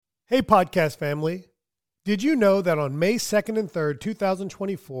Hey, podcast family. Did you know that on May 2nd and 3rd,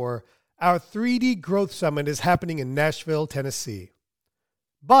 2024, our 3D Growth Summit is happening in Nashville, Tennessee?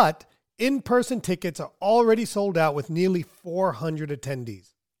 But in-person tickets are already sold out with nearly 400 attendees.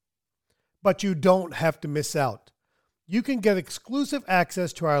 But you don't have to miss out. You can get exclusive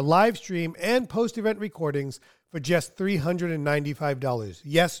access to our live stream and post-event recordings for just $395.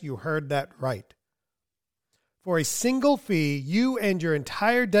 Yes, you heard that right. For a single fee, you and your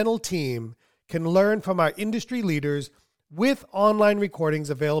entire dental team can learn from our industry leaders with online recordings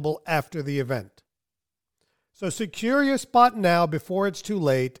available after the event. So secure your spot now before it's too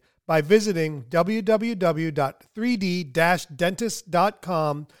late by visiting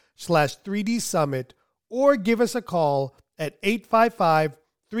www.3d-dentist.com/3D Summit or give us a call at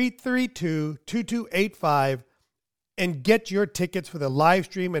 855-332-2285 and get your tickets for the live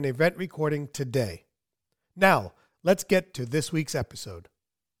stream and event recording today. Now, let's get to this week's episode.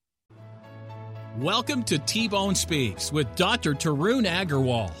 Welcome to T-Bone Speaks with Dr. Tarun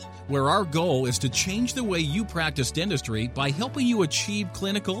Agarwal, where our goal is to change the way you practice dentistry by helping you achieve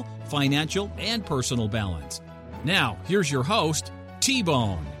clinical, financial, and personal balance. Now, here's your host,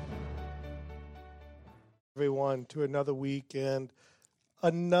 T-Bone. Everyone, to another week and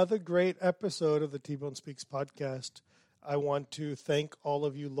another great episode of the T-Bone Speaks podcast. I want to thank all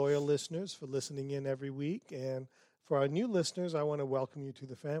of you loyal listeners for listening in every week. And for our new listeners, I want to welcome you to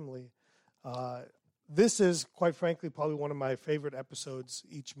the family. This is, quite frankly, probably one of my favorite episodes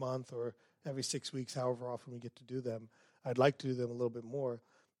each month or every 6 weeks, however often we get to do them. I'd like to do them a little bit more.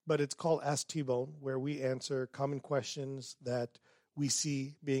 But it's called Ask T-Bone, where we answer common questions that we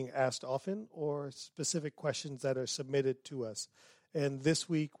see being asked often or specific questions that are submitted to us. And this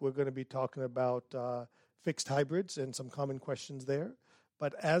week, we're going to be talking about fixed hybrids and some common questions there.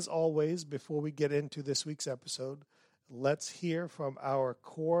 But as always, before we get into this week's episode, let's hear from our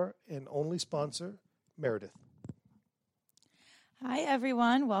core and only sponsor, Meredith. Hi,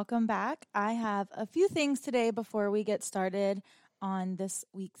 everyone. Welcome back. I have a few things today before we get started on this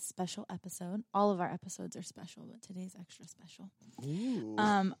week's special episode. All of our episodes are special, but today's extra special.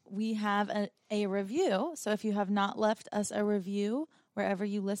 We have a review. So if you have not left us a review wherever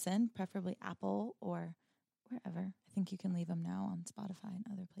you listen, preferably Apple or wherever. I think you can leave them now on Spotify and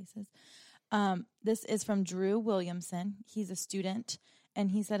other places. This is from Drew Williamson. He's a student,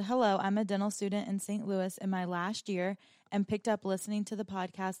 and he said, "Hello, I'm a dental student in St. Louis in my last year and picked up listening to the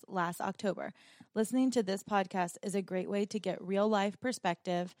podcast last October. Listening to this podcast is a great way to get real-life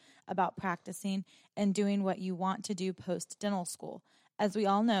perspective about practicing and doing what you want to do post-dental school. As we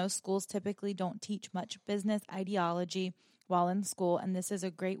all know, schools typically don't teach much business ideology while in school, and this is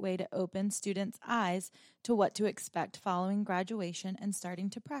a great way to open students' eyes to what to expect following graduation and starting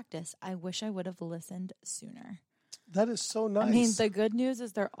to practice. I wish I would have listened sooner." That is so nice. I mean, the good news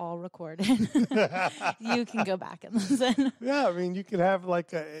is they're all recorded. You can go back and listen. Yeah, I mean, you could have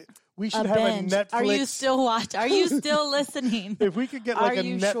we should have binge. a Netflix. Are you still watching? Are you still listening? If we could get like a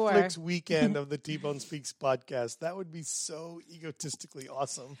Netflix sure? weekend of the T-Bone Speaks podcast, that would be so egotistically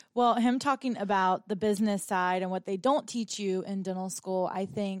awesome. Well, him talking about the business side and what they don't teach you in dental school, I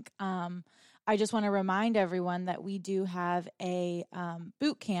think I just want to remind everyone that we do have a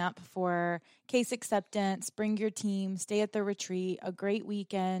boot camp for case acceptance, bring your team, stay at the retreat, a great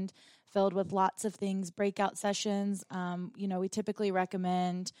weekend filled with lots of things, breakout sessions. We typically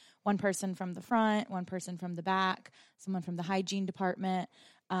recommend one person from the front, one person from the back, someone from the hygiene department.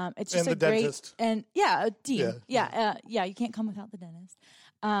 It's just and the dentist. A team. Yeah, you can't come without the dentist.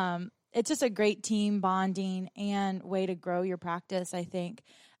 It's just a great team bonding and way to grow your practice, I think.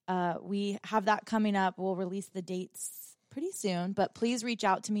 We have that coming up. We'll release the dates pretty soon, but please reach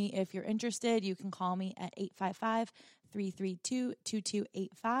out to me if you're interested. You can call me at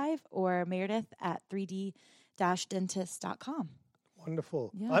 855-332-2285 or Meredith at 3d-dentist.com.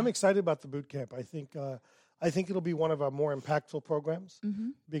 Wonderful. Yeah. I'm excited about the boot camp. I think it'll be one of our more impactful programs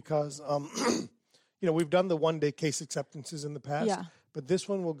because we've done the one-day case acceptances in the past. Yeah. But this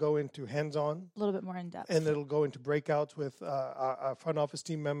one will go into hands-on. A little bit more in-depth. And it'll go into breakouts with our front office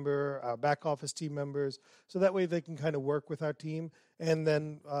team member, our back office team members. So that way they can kind of work with our team. And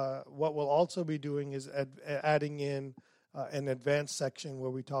then what we'll also be doing is adding in an advanced section where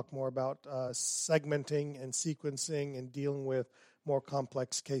we talk more about segmenting and sequencing and dealing with more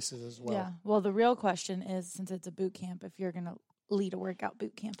complex cases as well. Yeah. Well, the real question is, since it's a boot camp, if you're going to lead a workout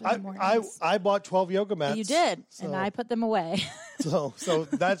boot camp in the mornings. I bought 12 yoga mats. You did, and I put them away. so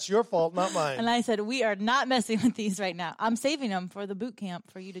that's your fault, not mine. And I said, we are not messing with these right now. I'm saving them for the boot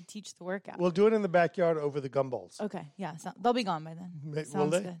camp for you to teach the workout. We'll do it in the backyard over the gumballs. Okay, yeah. So they'll be gone by then.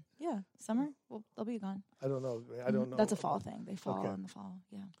 Sounds good. Yeah, summer, they'll be gone. I don't know. That's a fall thing. They fall in the fall,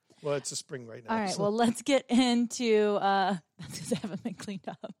 yeah. Well, it's a spring right now. All right. so- Well, let's get into that's because I haven't been cleaned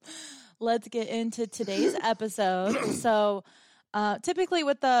up. Let's get into today's episode. So, typically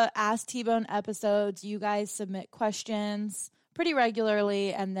with the Ask T-Bone episodes, you guys submit questions pretty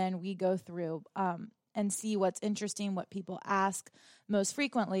regularly, and then we go through and see what's interesting, what people ask most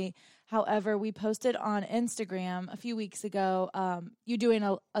frequently. However, we posted on Instagram a few weeks ago you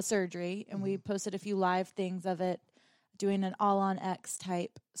doing a surgery, and we posted a few live things of it, doing an all-on-X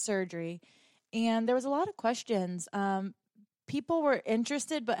type surgery. And there was a lot of questions. People were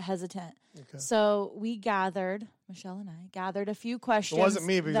interested but hesitant. Okay. So we gathered, Michelle and I gathered a few questions. It wasn't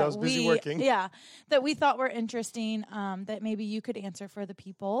me because I was busy working. Yeah, that we thought were interesting, that maybe you could answer for the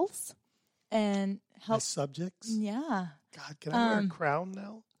peoples and My help. subjects? Yeah. God, can I wear a crown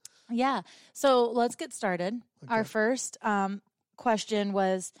now? Yeah. So let's get started. Okay. Our first question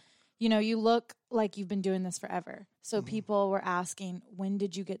was, you look like you've been doing this forever. So people were asking, when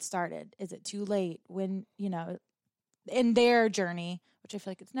did you get started? Is it too late? When, in their journey, which I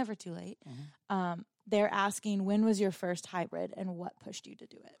feel like it's never too late, they're asking, when was your first hybrid and what pushed you to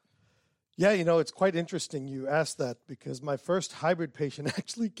do it? Yeah, it's quite interesting you asked that because my first hybrid patient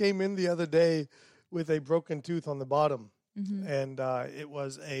actually came in the other day with a broken tooth on the bottom. And it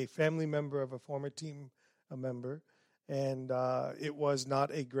was a family member of a former team member, and it was not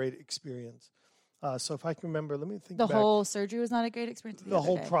a great experience. So if I can remember, let me think The back. whole surgery was not a great experience? The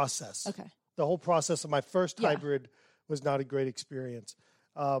whole process. Okay. The whole process of my first hybrid was not a great experience.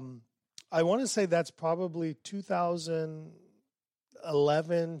 I want to say that's probably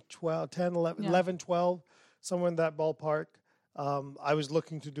 2011, 12, 10, 11, 11, 12, somewhere in that ballpark. I was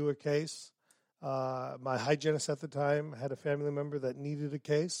looking to do a case. My hygienist at the time had a family member that needed a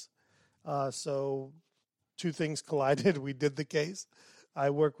case. So two things collided. We did the case. I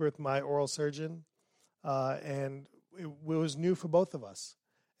worked with my oral surgeon, and it was new for both of us.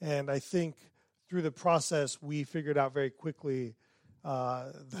 And I think through the process, we figured out very quickly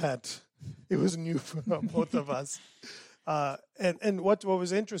that it was new for both of us. And what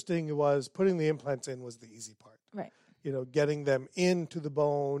was interesting was putting the implants in was the easy part. Right. Getting them into the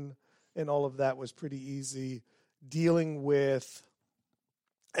bone and all of that was pretty easy. Dealing with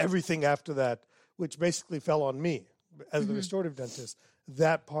everything after that, which basically fell on me as the restorative dentist,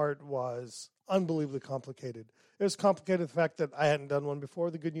 that part was unbelievably complicated. It was complicated the fact that I hadn't done one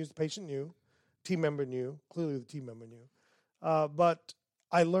before. The good news, the patient knew, team member knew, clearly the team member knew. But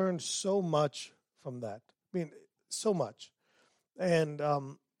I learned so much from that. I mean, so much. And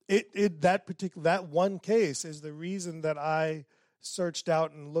that one case is the reason that I searched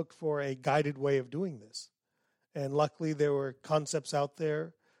out and looked for a guided way of doing this. And luckily there were concepts out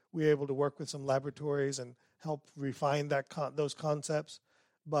there. We were able to work with some laboratories and help refine those concepts.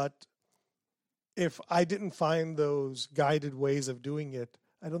 But if I didn't find those guided ways of doing it,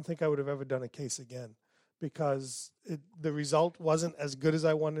 I don't think I would have ever done a case again because the result wasn't as good as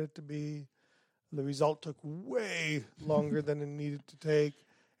I wanted it to be. The result took way longer than it needed to take.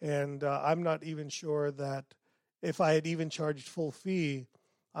 And I'm not even sure that if I had even charged full fee,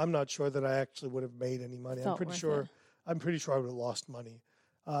 I'm not sure that I actually would have made any money. I'm pretty sure I would have lost money.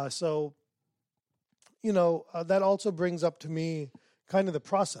 So that also brings up to me kind of the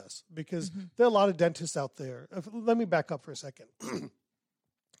process because there are a lot of dentists out there. Let me back up for a second.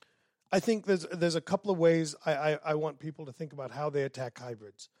 I think there's a couple of ways I want people to think about how they attack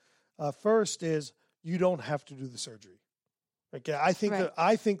hybrids. First is you don't have to do the surgery. Okay, I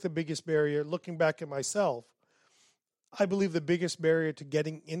think the biggest barrier, looking back at myself, I believe the biggest barrier to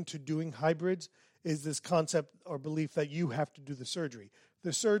getting into doing hybrids is this concept or belief that you have to do the surgery.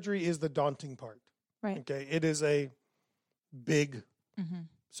 The surgery is the daunting part. Right. Okay, it is a big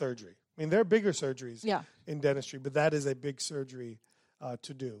surgery. I mean, there are bigger surgeries in dentistry, but that is a big surgery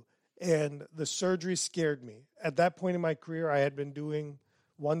to do. And the surgery scared me. At that point in my career, I had been doing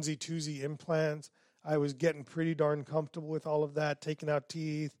onesie, twosie implants. I was getting pretty darn comfortable with all of that, taking out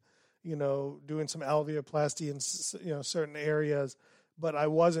teeth, doing some alveoplasty in certain areas, but I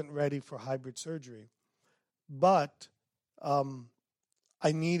wasn't ready for hybrid surgery. But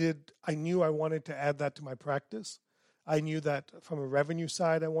I knew I wanted to add that to my practice. I knew that from a revenue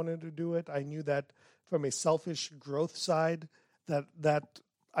side, I wanted to do it. I knew that from a selfish growth side, that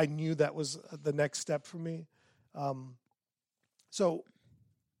I knew that was the next step for me. So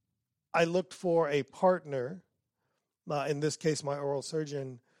I looked for a partner, in this case, my oral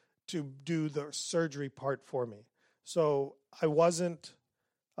surgeon, to do the surgery part for me. So I wasn't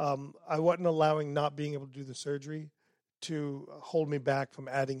allowing not being able to do the surgery to hold me back from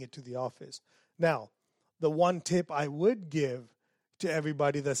adding it to the office. Now, the one tip I would give to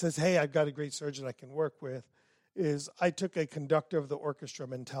everybody that says, hey, I've got a great surgeon I can work with, is I took a conductor of the orchestra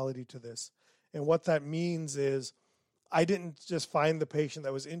mentality to this. And what that means is I didn't just find the patient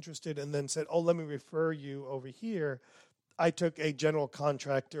that was interested and then said, oh, let me refer you over here. I took a general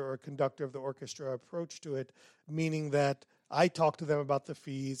contractor or conductor of the orchestra approach to it, meaning that I talked to them about the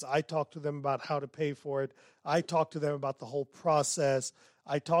fees. I talked to them about how to pay for it. I talked to them about the whole process.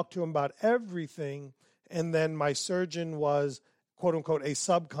 I talked to them about everything. And then my surgeon was, quote unquote, a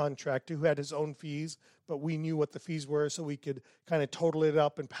subcontractor who had his own fees, but we knew what the fees were so we could kind of total it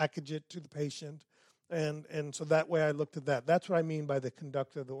up and package it to the patient. And so that way I looked at that. That's what I mean by the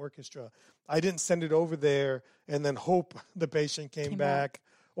conductor of the orchestra. I didn't send it over there and then hope the patient came back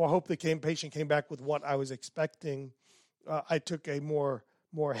or hope the patient came back with what I was expecting. I took a more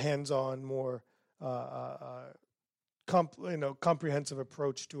hands-on, more comprehensive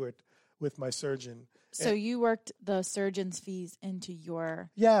approach to it with my surgeon. So you worked the surgeon's fees into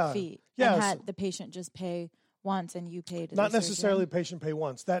your fee and had the patient just pay once and you paid. Not necessarily the patient pay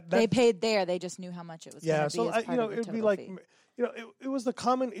once. That they paid there. They just knew how much it was. Yeah, so it would be like fee. It was the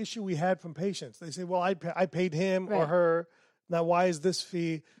common issue we had from patients. They say, well, I paid him or her. Now, why is this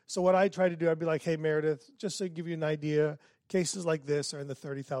fee? So what I try to do, I'd be like, hey, Meredith, just to give you an idea, cases like this are in the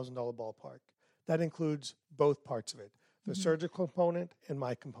 $30,000 ballpark. That includes both parts of it, the surgical component and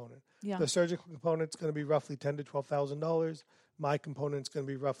my component. Yeah. The surgical component is going to be roughly $10,000 to $12,000. My component is going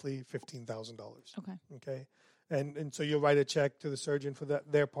to be roughly $15,000. Okay. And so you'll write a check to the surgeon for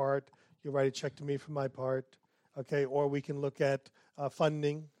their part. You'll write a check to me for my part. Okay. Or we can look at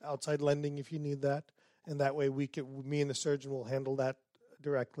funding, outside lending if you need that. And that way me and the surgeon will handle that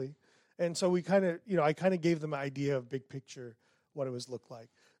directly. And so we I kind of gave them an idea of big picture, what it was look like.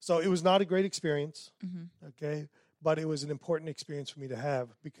 So it was not a great experience. Okay. But it was an important experience for me to have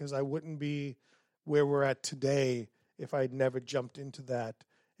because I wouldn't be where we're at today if I had never jumped into that.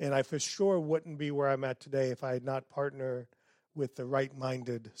 And I for sure wouldn't be where I'm at today if I had not partnered with the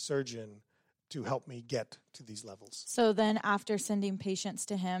right-minded surgeon to help me get to these levels. So then after sending patients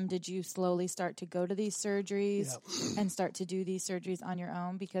to him, did you slowly start to go to these surgeries and start to do these surgeries on your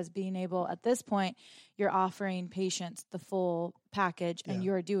own? Because being able, at this point, you're offering patients the full package and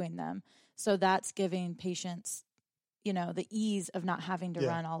you're doing them. So that's giving patients, the ease of not having to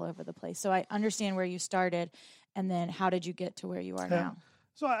run all over the place. So I understand where you started, and then how did you get to where you are now?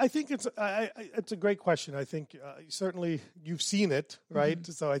 So I think it's a great question. I think certainly you've seen it, right?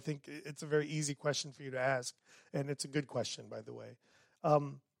 So I think it's a very easy question for you to ask, and it's a good question, by the way.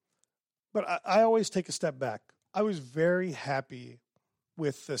 But I always take a step back. I was very happy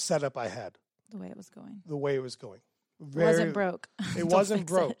with the setup I had. The way it was going. It wasn't broke. It wasn't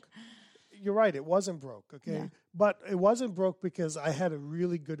broke. You're right. It wasn't broke. Okay. Yeah. But it wasn't broke because I had a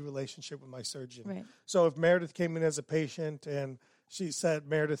really good relationship with my surgeon. Right. So if Meredith came in as a patient and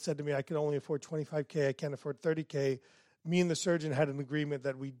Meredith said to me, I can only afford $25,000, I can't afford $30,000. Me and the surgeon had an agreement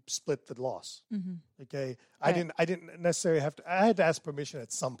that we split the loss. Okay. Right. I didn't necessarily I had to ask permission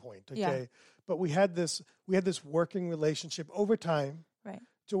at some point. Okay. Yeah. But we had this working relationship over time. Right.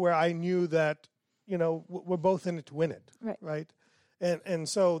 To where I knew that, we're both in it to win it. Right. Right. And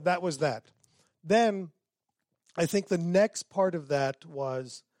so that was that. Then I think the next part of that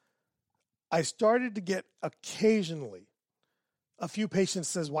was I started to get occasionally a few patients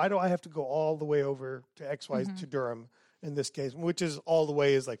says, why do I have to go all the way over to XY to Durham in this case, which is all the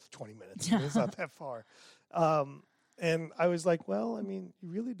way is like 20 minutes. It's not that far. And I was like, well, I mean, you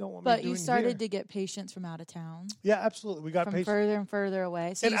really don't want me doing But you started to get patients from out of town. Yeah, absolutely. We got from patients further and further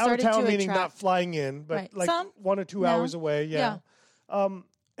away. So and out of town meaning not flying in, but like some, 1 or 2 hours away. Yeah.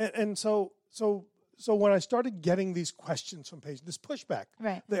 And so when I started getting these questions from patients, this pushback,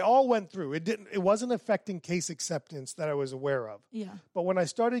 they all went through. It wasn't affecting case acceptance that I was aware of. Yeah. But when I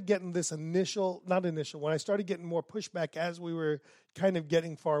started getting this when I started getting more pushback as we were kind of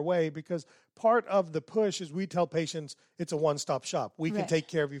getting far away, because part of the push is we tell patients it's a one-stop shop. We can take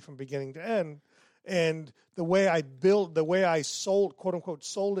care of you from beginning to end. And the way I sold, quote unquote,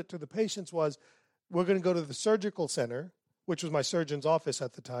 sold it to the patients was, we're going to go to the surgical center, which was my surgeon's office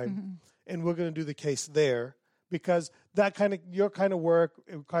at the time, and we're going to do the case there because your kind of work,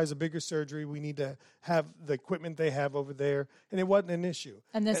 it requires a bigger surgery. We need to have the equipment they have over there, and it wasn't an issue.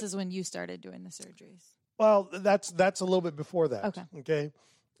 And this is when you started doing the surgeries. Well, that's a little bit before that. Okay.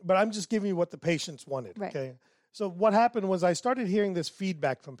 But I'm just giving you what the patients wanted. Right. Okay. So what happened was I started hearing this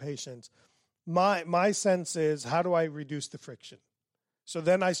feedback from patients. My sense is, how do I reduce the friction? So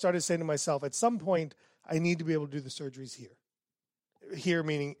then I started saying to myself, at some point, I need to be able to do the surgeries here. Here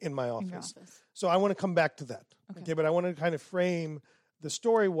meaning in my office. In your office. So I want to come back to that. Okay. But I want to kind of frame the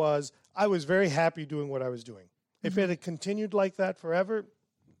story was I was very happy doing what I was doing. If it had continued like that forever,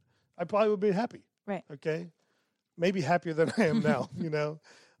 I probably would be happy. Right. Okay. maybe happier than I am now,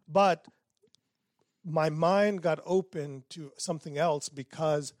 But my mind got open to something else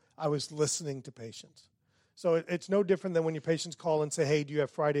because I was listening to patients. So it's no different than when your patients call and say, hey, do you have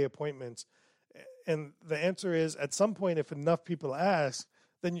Friday appointments? And the answer is, at some point, if enough people ask,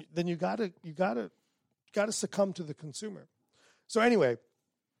 then you gotta succumb to the consumer. So anyway,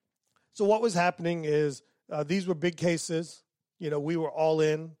 so what was happening is these were big cases. We were all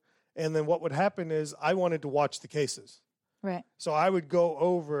in. And then what would happen is I wanted to watch the cases. Right. So I would go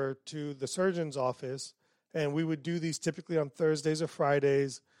over to the surgeon's office, and we would do these typically on Thursdays or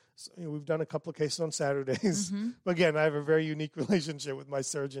Fridays. So, we've done a couple of cases on Saturdays. Mm-hmm. But again, I have a very unique relationship with my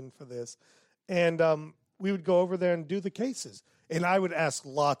surgeon for this. And we would go over there and do the cases. And I would ask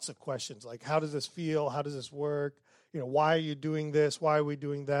lots of questions, like, how does this feel? How does this work? Why are you doing this? Why are we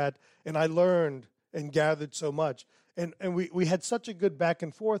doing that? And I learned and gathered so much. And we had such a good back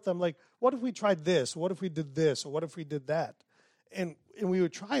and forth. I'm like, what if we tried this? What if we did this? Or what if we did that? And we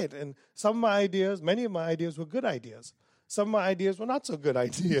would try it. And many of my ideas were good ideas. Some of my ideas were not so good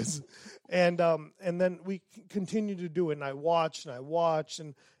ideas. And then we continued to do it. And I watched.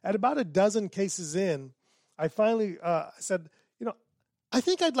 And at about a dozen cases in, I finally said, I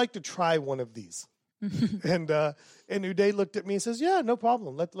think I'd like to try one of these. And Uday looked at me and says, yeah, no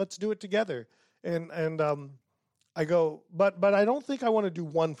problem. Let's do it together. And I go, but I don't think I want to do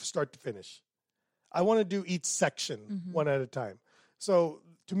one start to finish. I want to do each section one at a time. So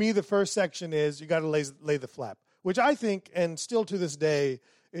to me, the first section is you got to lay the flap, which I think, and still to this day,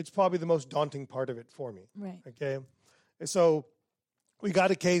 it's probably the most daunting part of it for me. Right. Okay. So we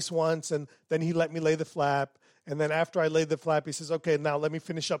got a case once, and then he let me lay the flap. And then after I laid the flap, he says, okay, now let me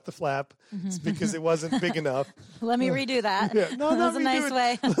finish up the flap because it wasn't big enough. Let me redo that. Yeah. No, that was a nice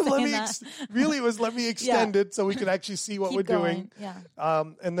way of saying that. Really, it was let me extend it so we could actually see what we're doing. Yeah.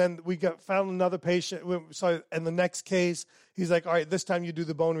 And then we found another patient. So in the next case, he's like, all right, this time you do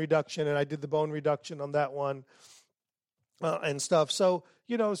the bone reduction. And I did the bone reduction on that one and stuff. So,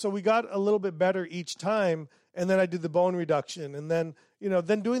 so we got a little bit better each time. And then I did the bone reduction. And then,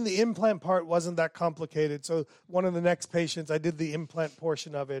 then doing the implant part wasn't that complicated. So one of the next patients, I did the implant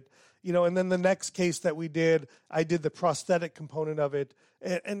portion of it, and then the next case that we did, I did the prosthetic component of it.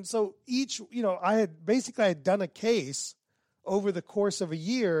 And so each, I had done a case over the course of a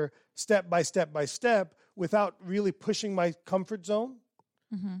year, step by step by step, without really pushing my comfort zone,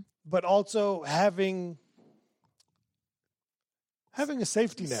 but also having a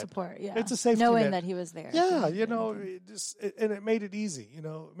safety net. Support, yeah. It's a safety net. Knowing that he was there. Yeah, and it made it easy,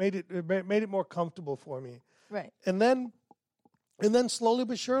 it made it more comfortable for me. Right. And then slowly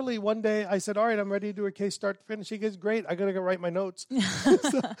but surely, one day I said, all right, I'm ready to do a case start to finish. He goes, great, I got to go write my notes.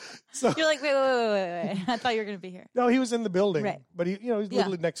 so you're like, wait. I thought you were going to be here. No, he was in the building. Right. But he's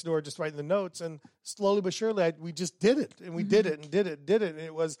literally next door just writing the notes. And slowly but surely, we just did it. And we did it and did it. And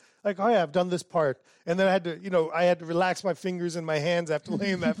it was like, oh, yeah, I've done this part. And then I had to relax my fingers and my hands after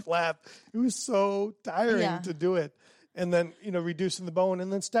laying that flap. It was so tiring to do it. And then, reducing the bone.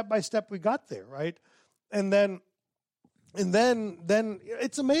 And then step by step, we got there, right? And then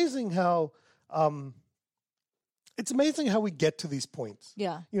it's amazing how we get to these points.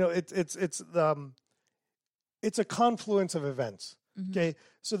 Yeah. It's a confluence of events. Okay.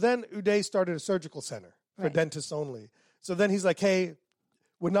 So then Uday started a surgical center for dentists only. So then he's like, hey,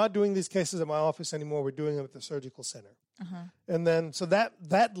 we're not doing these cases at my office anymore. We're doing them at the surgical center. And then, so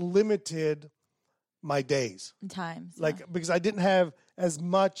that limited my days. Times. Because I didn't have as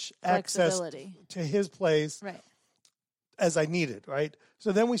much access to his place. Right. As I needed, right?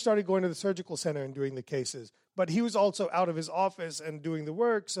 So then we started going to the surgical center and doing the cases. But he was also out of his office and doing the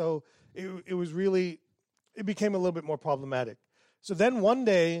work, so it became a little bit more problematic. So then one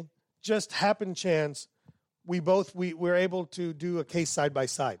day, just happened chance, we were able to do a case side by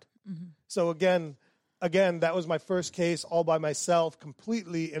side. So again, that was my first case all by myself,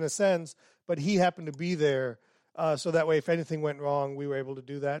 completely in a sense, but he happened to be there. So that way, if anything went wrong, we were able to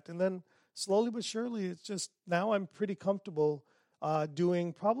do that. And then slowly but surely, it's just now I'm pretty comfortable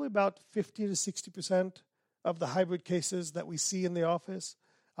doing probably about 50 to 60% of the hybrid cases that we see in the office.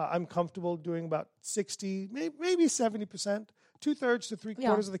 I'm comfortable doing about 60, maybe 70%, 2/3 to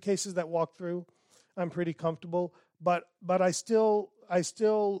 3/4 of the cases that walk through. I'm pretty comfortable, but I still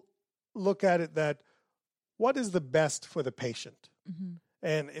look at it that what is the best for the patient,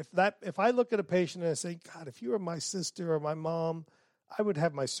 and if I look at a patient and I say, God, if you were my sister or my mom, I would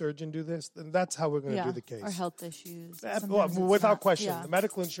have my surgeon do this, then that's how we're going to do the case. Or health issues. Without question. The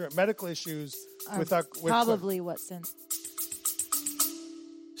medical issues without probably what's in.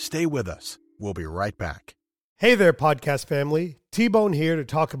 Stay with us. We'll be right back. Hey there, podcast family. T-Bone here to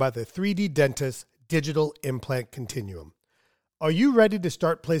talk about the 3D Dentist digital implant continuum. Are you ready to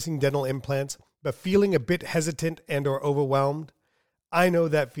start placing dental implants, but feeling a bit hesitant and or overwhelmed? I know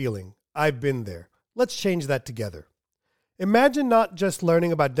that feeling. I've been there. Let's change that together. Imagine not just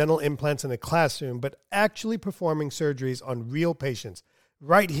learning about dental implants in a classroom, but actually performing surgeries on real patients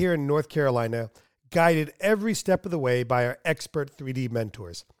right here in North Carolina, guided every step of the way by our expert 3D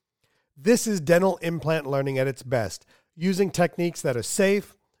mentors. This is dental implant learning at its best, using techniques that are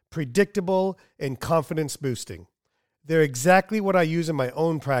safe, predictable, and confidence boosting. They're exactly what I use in my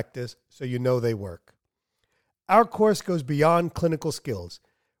own practice, so you know they work. Our course goes beyond clinical skills.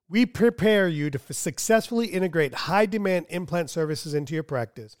 We prepare you to successfully integrate high-demand implant services into your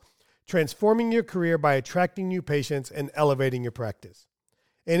practice, transforming your career by attracting new patients and elevating your practice.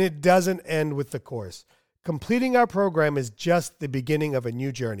 And it doesn't end with the course. Completing our program is just the beginning of a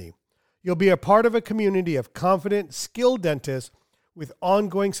new journey. You'll be a part of a community of confident, skilled dentists with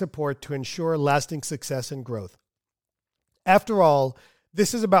ongoing support to ensure lasting success and growth. After all,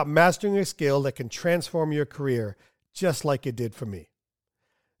 this is about mastering a skill that can transform your career, just like it did for me.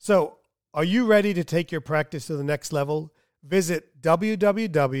 So, are you ready to take your practice to the next level? Visit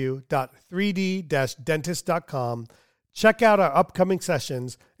www.3d-dentist.com, check out our upcoming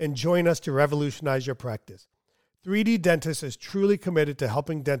sessions, and join us to revolutionize your practice. 3D Dentist is truly committed to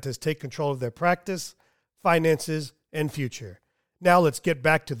helping dentists take control of their practice, finances, and future. Now let's get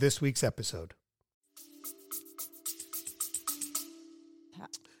back to this week's episode.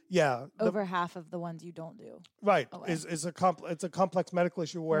 Yeah. Over half of the ones you don't do. Right. It's a complex medical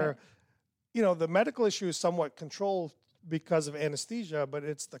issue where, the medical issue is somewhat controlled because of anesthesia, but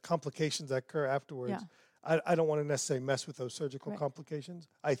it's the complications that occur afterwards. Yeah. I don't want to necessarily mess with those surgical complications.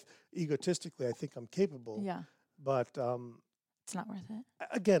 Egotistically, I think I'm capable. Yeah. But it's not worth it.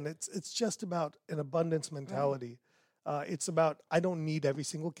 Again, it's just about an abundance mentality. Right. It's about, I don't need every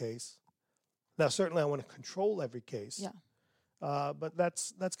single case. Now, certainly I want to control every case. Yeah. But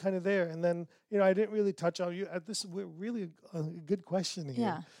that's kind of there. And then, I didn't really touch on you. This is really a good question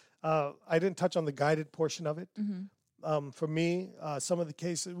here. Yeah. I didn't touch on the guided portion of it. Mm-hmm. For me, some of the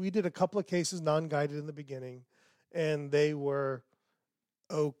cases, we did a couple of cases non-guided in the beginning, and they were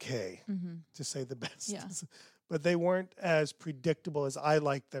okay, to say the best. Yeah. But they weren't as predictable as I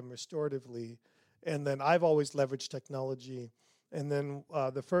liked them restoratively. And then I've always leveraged technology. And then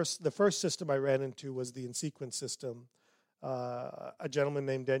the first system I ran into was the InSequence system. A gentleman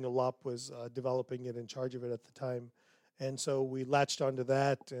named Daniel Lopp was developing it, in charge of it at the time. And so we latched onto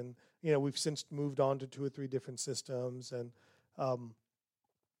that, and, we've since moved on to 2 or 3 different systems, and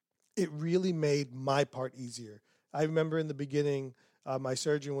it really made my part easier. I remember in the beginning, my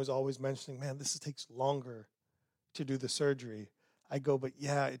surgeon was always mentioning, man, this takes longer to do the surgery. I go, but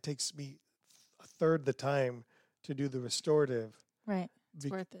yeah, it takes me a third the time to do the restorative. Right. It's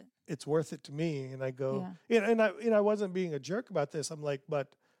worth it. It's worth it to me. And I go, and I wasn't being a jerk about this. I'm like, but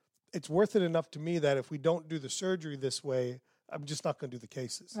it's worth it enough to me that if we don't do the surgery this way, I'm just not going to do the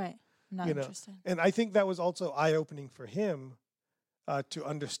cases. Right. Not interested. And I think that was also eye-opening for him to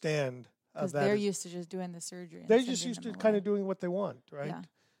understand. Because they're used to just doing the surgery. They're just used to kind of doing what they want, right? Yeah.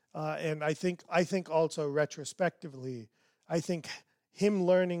 And I think also retrospectively, I think him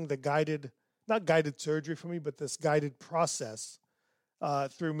learning the not guided surgery for me, but this guided process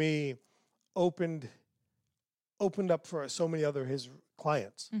through me opened up for so many other his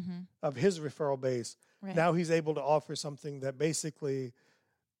clients of his referral base. Right. Now he's able to offer something that basically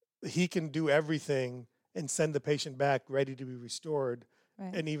he can do everything and send the patient back ready to be restored.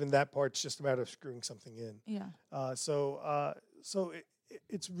 Right. And even that part's just a matter of screwing something in. Yeah. So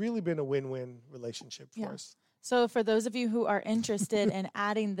it's really been a win-win relationship for us. So for those of you who are interested in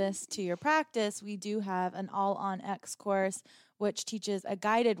adding this to your practice, we do have an All on X course, which teaches a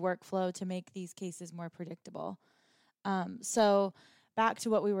guided workflow to make these cases more predictable. So back to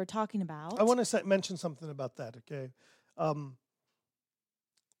what we were talking about. I want to mention something about that, okay?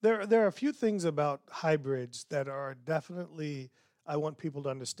 There are a few things about hybrids that are definitely, I want people to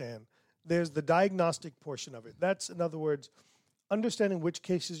understand. There's the diagnostic portion of it. That's, in other words, understanding which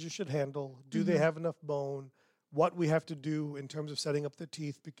cases you should handle. Do they have enough bone? What we have to do in terms of setting up the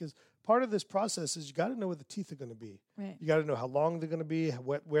teeth, because part of this process is you got to know where the teeth are going to be. Right. You got to know how long they're going to be,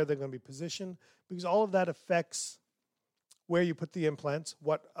 where they're going to be positioned, because all of that affects where you put the implants,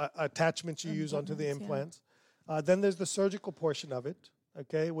 what attachments you use onto the implants. Yeah. Then there's the surgical portion of it,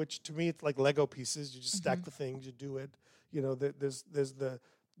 okay, which to me it's like Lego pieces. You just stack the things, you do it. There's the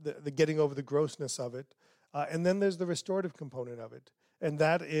getting over the grossness of it, and then there's the restorative component of it, and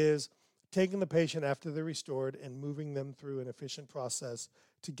that is taking the patient after they're restored and moving them through an efficient process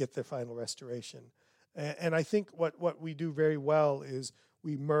to get their final restoration. And I think what we do very well is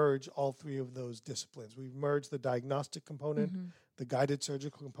we merge all three of those disciplines. We merge the diagnostic component, the guided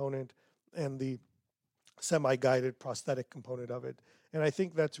surgical component, and the semi-guided prosthetic component of it. And I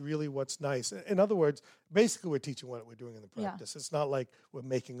think that's really what's nice. In other words, basically we're teaching what we're doing in the practice. It's not like we're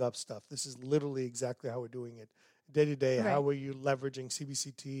making up stuff. This is literally exactly how we're doing it. Day to day, how are you leveraging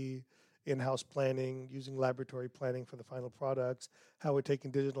CBCT, in-house planning, using laboratory planning for the final products, how we're taking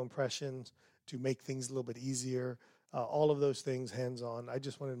digital impressions to make things a little bit easier, all of those things hands-on. I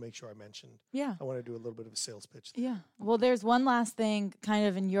just wanted to make sure I mentioned. Yeah. I want to do a little bit of a sales pitch there. Yeah. Well, there's one last thing kind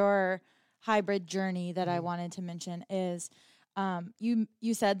of in your hybrid journey that I wanted to mention is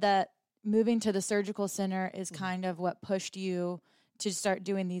you said that moving to the surgical center is kind of what pushed you to start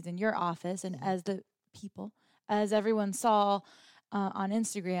doing these in your office. And as everyone saw on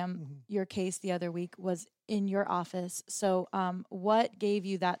Instagram, your case the other week was in your office. So what gave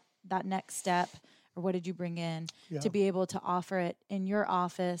you that next step, or what did you bring in to be able to offer it in your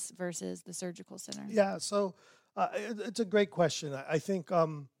office versus the surgical center? Yeah, so it's a great question. I think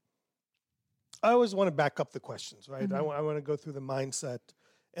I always want to back up the questions, right? I want to go through the mindset.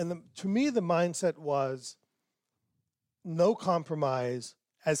 And to me, the mindset was no compromise,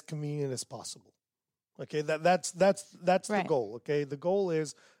 as convenient as possible. Okay, that's the goal. Okay, the goal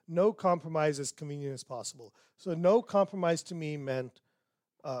is no compromise, as convenient as possible. So no compromise to me meant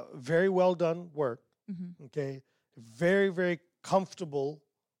very well done work. Okay, very, very comfortable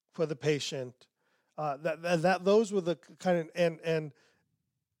for the patient. Those were the kind of and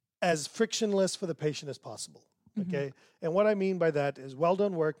as frictionless for the patient as possible. Okay, and what I mean by that is well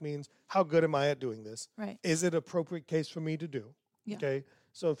done work means how good am I at doing this? Right. Is it an appropriate case for me to do? Yeah. Okay,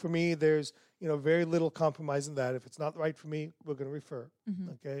 so for me, there's very little compromise in that. If it's not right for me, we're going to refer.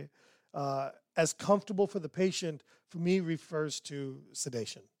 Okay, as comfortable for the patient for me refers to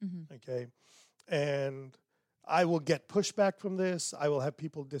sedation. Okay, and I will get pushback from this. I will have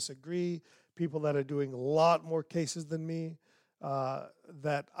people disagree, people that are doing a lot more cases than me.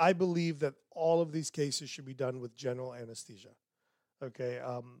 That I believe that all of these cases should be done with general anesthesia. Okay,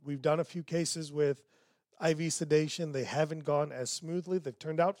 we've done a few cases with IV sedation. They haven't gone as smoothly. They've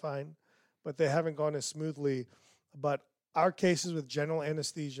turned out fine, but they haven't gone as smoothly. But our cases with general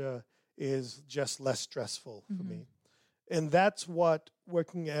anesthesia is just less stressful for me. And that's what,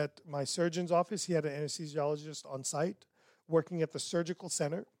 working at my surgeon's office, he had an anesthesiologist on site. Working at the surgical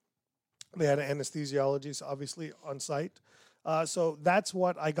center, they had an anesthesiologist, obviously, on site. So that's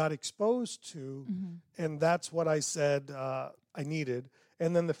what I got exposed to, and that's what I said I needed.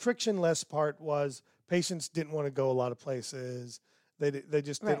 And then the frictionless part was patients didn't want to go a lot of places. They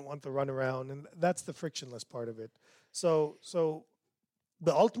just didn't want to run around, and that's the frictionless part of it. So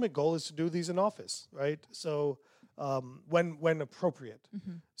the ultimate goal is to do these in office, right? So when appropriate.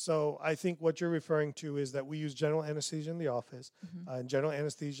 So I think what you're referring to is that we use general anesthesia in the office. And general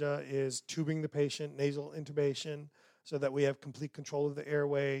anesthesia is tubing the patient, nasal intubation, so that we have complete control of the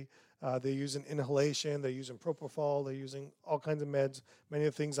airway. They're using inhalation. They're using propofol. They're using all kinds of meds. Many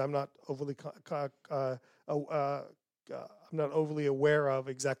of the things I'm not overly I'm not overly aware of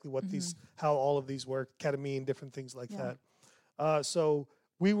exactly what how all of these work, ketamine, different things like that. So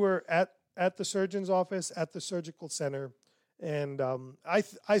we were at the surgeon's office, at the surgical center, and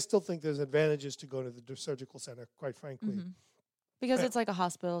I still think there's advantages to going to the surgical center, quite frankly. Because it's like a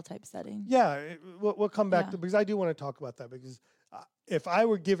hospital type setting. Yeah, we'll come back to, because I do want to talk about that, because if I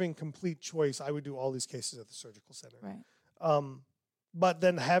were giving complete choice, I would do all these cases at the surgical center. Right. But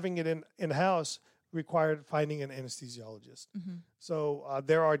then having it in-house required finding an anesthesiologist. So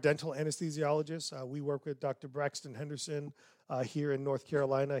there are dental anesthesiologists. We work with Dr. Braxton Henderson here in North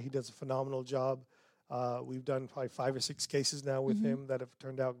Carolina. He does a phenomenal job. We've done probably 5 or 6 cases now with him that have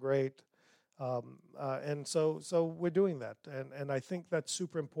turned out great. And so we're doing that. And I think that's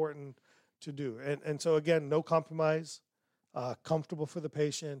super important to do. And so, again, no compromise, comfortable for the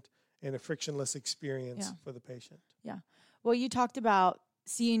patient, and a frictionless experience for the patient. Yeah. Well, you talked about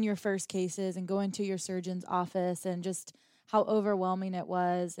seeing your first cases and going to your surgeon's office and just how overwhelming it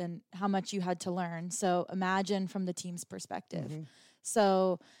was and how much you had to learn. So imagine from the team's perspective.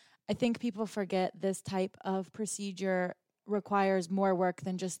 So I think people forget this type of procedure requires more work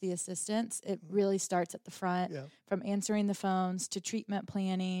than just the assistants. It really starts at the front, from answering the phones to treatment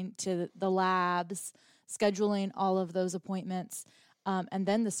planning to the labs, scheduling all of those appointments, and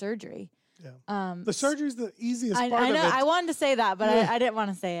then the surgery. The surgery is the easiest part I know. of it. I wanted to say that, but I didn't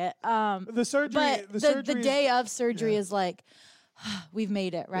want to say it. The surgery, but the day of surgery is like, we've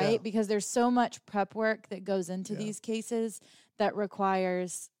made it, right? Because there's so much prep work that goes into these cases that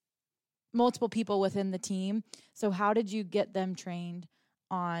requires multiple people within the team. So how did you get them trained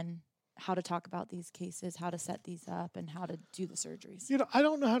on how to talk about these cases, how to set these up, and how to do the surgeries? I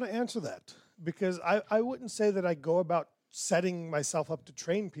don't know how to answer that because I wouldn't say that I go about setting myself up to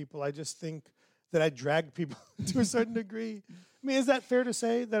train people. I just think that I drag people to a certain degree. I mean, is that fair to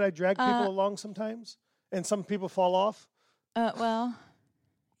say that I drag people along sometimes and some people fall off? Well,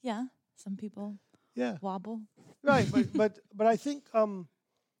 yeah, some people wobble. Right, but I think...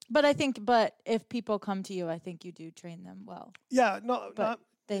 But if people come to you, I think you do train them well. Yeah,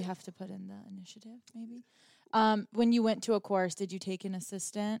 They have to put in the initiative, maybe. When you went to a course, did you take an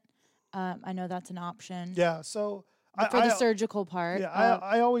assistant? I know that's an option. Yeah, so... For the surgical part. Yeah,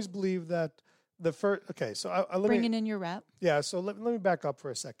 I always believe that the first... Okay, so bringing in your rep. Yeah, so let me back up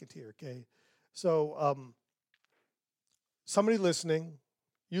for a second here, okay? So somebody listening,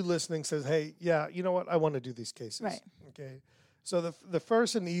 you listening says, hey, yeah, you know what? I want to do these cases. Right. Okay. So the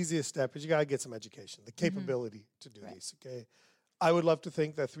first and easiest step is you got to get some education, the capability to do these, okay? I would love to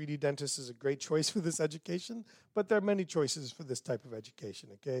think that 3D dentist is a great choice for this education, but there are many choices for this type of education,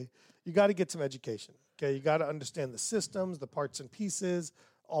 okay? You got to get some education, okay? You got to understand the systems, the parts and pieces,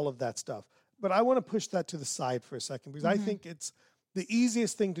 all of that stuff. But I want to push that to the side for a second because I think it's the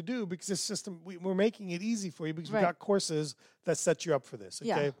easiest thing to do because this system, we're making it easy for you because we got courses that set you up for this,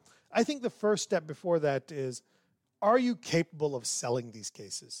 okay? Yeah. I think the first step before that is, are you capable of selling these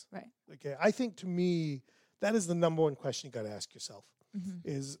cases? Right. Okay. I think to me, that is the number one question you got to ask yourself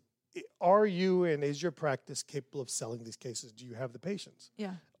is, are you and is your practice capable of selling these cases? Do you have the patients?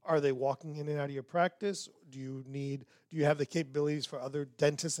 Yeah. Are they walking in and out of your practice? Do you have the capabilities for other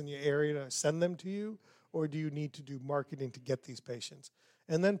dentists in your area to send them to you? Or do you need to do marketing to get these patients?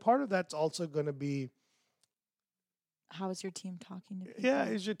 And then part of that's also going to be, how is your team talking to people? yeah,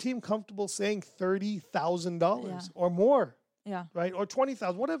 is your team comfortable saying $30,000 or more? Yeah. Right? Or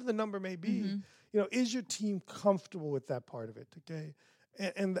 $20,000, whatever the number may be. Is your team comfortable with that part of it? Okay.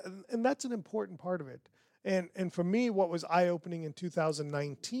 And that's an important part of it. And for me, what was eye-opening in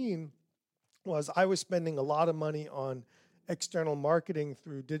 2019 was I was spending a lot of money on external marketing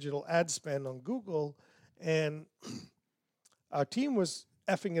through digital ad spend on Google, and our team was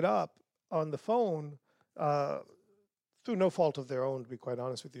effing it up on the phone through no fault of their own, to be quite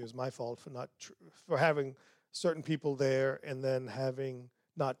honest with you. It was my fault for not for having certain people there and then having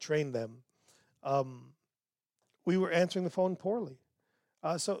not trained them. We were answering the phone poorly.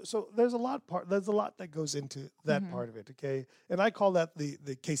 So there's a lot that goes into that part of it, okay? And I call that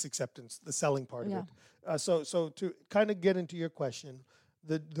the case acceptance, the selling part of it. So to kind of get into your question,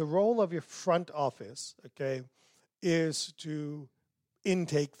 the role of your front office, okay, is to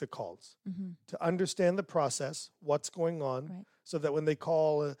intake the calls, to understand the process, what's going on, so that when they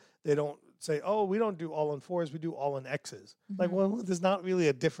call, they don't say, oh, we don't do all on 4s, we do all on X's. Like, well, there's not really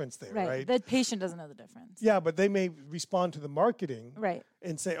a difference there, right? The patient doesn't know the difference. Yeah, but they may respond to the marketing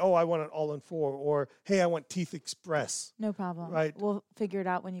and say, oh, I want it all on 4, or, hey, I want Teeth Express. No problem. Right. We'll figure it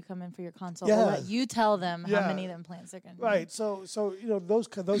out when you come in for your consult. Yeah. We'll let you tell them how many implants they're going to Right. So those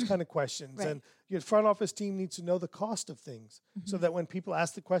kind of questions. And your front office team needs to know the cost of things so that when people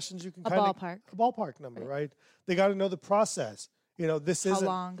ask the questions, you can kind of... A ballpark number, right? They got to know the process. This isn't... How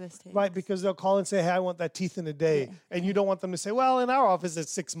long this takes. Right, because they'll call and say, hey, I want that teeth in a day. Yeah. And you don't want them to say, well, in our office,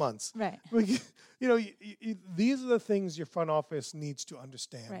 it's 6 months. Right. These are the things your front office needs to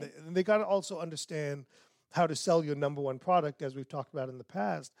understand. Right. They got to also understand how to sell your number one product. As we've talked about in the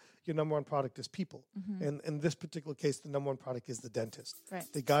past, your number one product is people. And in this particular case, the number one product is the dentist. Right.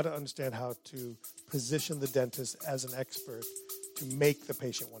 They got to understand how to position the dentist as an expert to make the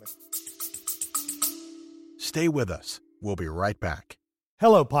patient want to. Stay with us. We'll be right back.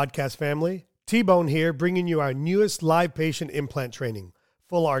 Hello, podcast family. T-Bone here, bringing you our newest live patient implant training,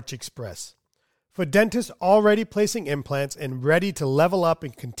 Full Arch Express. For dentists already placing implants and ready to level up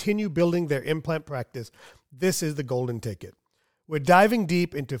and continue building their implant practice, this is the golden ticket. We're diving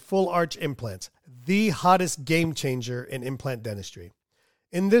deep into full arch implants, the hottest game changer in implant dentistry.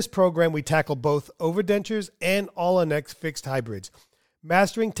 In this program, we tackle both overdentures and all-on-X fixed hybrids,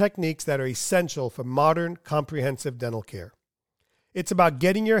 mastering techniques that are essential for modern, comprehensive dental care. It's about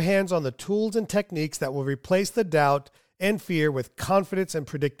getting your hands on the tools and techniques that will replace the doubt and fear with confidence and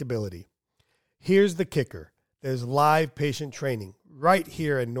predictability. Here's the kicker. There's live patient training right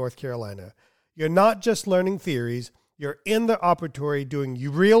here in North Carolina. You're not just learning theories, you're in the operatory doing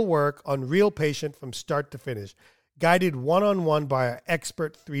real work on real patient from start to finish, guided one-on-one by our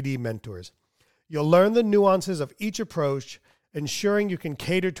expert 3D mentors. You'll learn the nuances of each approach, ensuring you can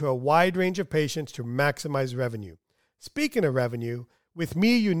cater to a wide range of patients to maximize revenue. Speaking of revenue, with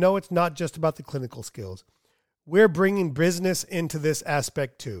me, you know it's not just about the clinical skills. We're bringing business into this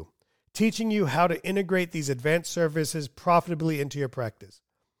aspect too, teaching you how to integrate these advanced services profitably into your practice.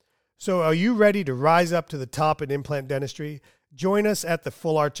 So are you ready to rise up to the top in implant dentistry? Join us at the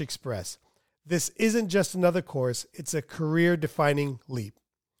Full Arch Express. This isn't just another course, it's a career-defining leap.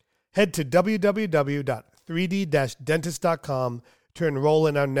 Head to www.3d-dentist.com to enroll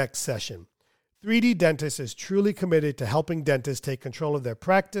in our next session. 3D Dentist is truly committed to helping dentists take control of their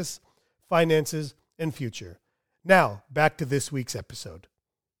practice, finances, and future. Now, back to this week's episode.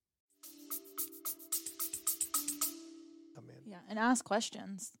 Yeah, and ask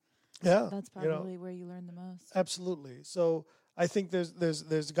questions. Yeah, That's probably where you learn the most. Absolutely. So I think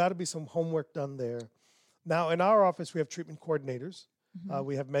there's got to be some homework done there. Now, in our office, we have treatment coordinators. Mm-hmm.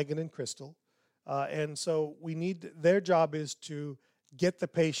 We have Megan and Crystal. And so their job is to get the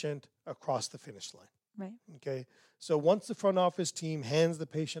patient across the finish line. Right. Okay. So once the front office team hands the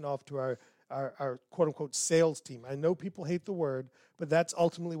patient off to our quote unquote sales team, I know people hate the word, but that's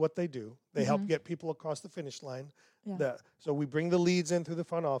ultimately what they do. They help get people across the finish line. Yeah. So we bring the leads in through the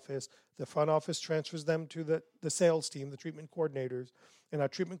front office. The front office transfers them to the sales team, the treatment coordinators. And our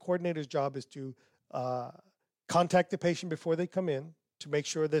treatment coordinator's job is to contact the patient before they come in to make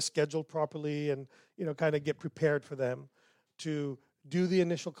sure they're scheduled properly and, kind of get prepared for them, to do the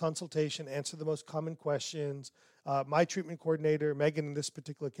initial consultation, answer the most common questions. My treatment coordinator, Megan, in this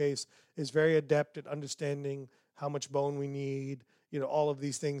particular case, is very adept at understanding how much bone we need, all of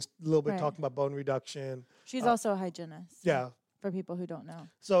these things, a little bit talking about bone reduction. She's also a hygienist. Yeah. For people who don't know.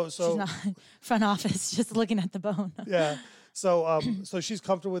 So she's not front office, just looking at the bone. Yeah. So she's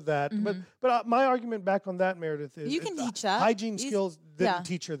comfortable with that. Mm-hmm. But my argument back on that, Meredith, is you can teach that. Hygiene skills didn't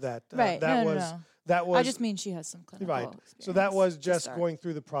teach her that. Right. That was. I just mean she has some clinical experience. So that was just going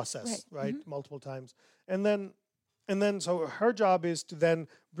through the process, right? Mm-hmm. Multiple times. And then so her job is to then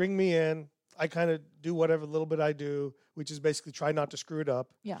bring me in. I kind of do whatever little bit I do, which is basically try not to screw it up.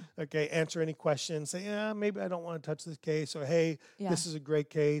 Yeah. Okay. Answer any questions. Say, maybe I don't want to touch this case, or hey, this is a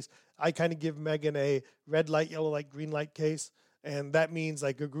great case. I kind of give Megan a red light, yellow light, green light case. And that means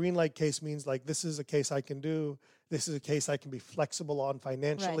like a green light case means like this is a case I can do. This is a case I can be flexible on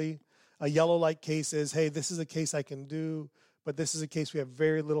financially. Right. A yellow light case is, hey, this is a case I can do, but this is a case we have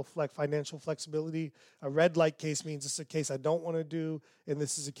very little financial flexibility. A red light case means it's a case I don't want to do, and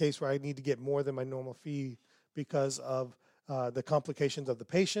this is a case where I need to get more than my normal fee because of the complications of the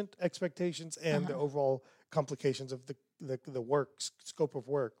patient expectations and the overall complications of the scope of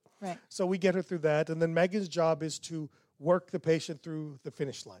work. Right. So we get her through that, and then Megan's job is to work the patient through the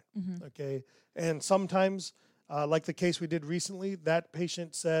finish line. Mm-hmm. Okay, and sometimes, like the case we did recently, that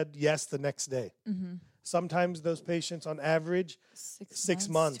patient said yes the next day. Mm-hmm. Sometimes those patients, on average, 6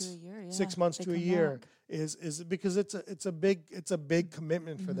 months to a year, 6 months to a year is because it's a big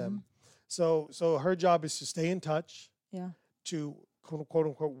commitment for them. So her job is to stay in touch, to quote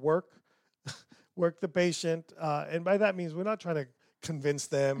unquote work the patient, and by that means we're not trying to convince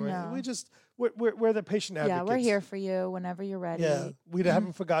them. No. We're the patient advocates. Yeah, we're here for you whenever you're ready. Yeah, we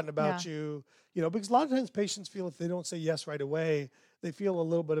haven't forgotten about you. Because a lot of times patients feel if they don't say yes right away, they feel a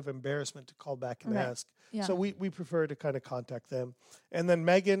little bit of embarrassment to call back and ask. Yeah. So we prefer to kind of contact them. And then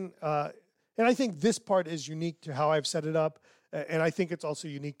Megan, and I think this part is unique to how I've set it up, and I think it's also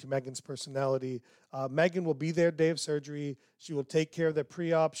unique to Megan's personality. Megan will be there day of surgery. She will take care of the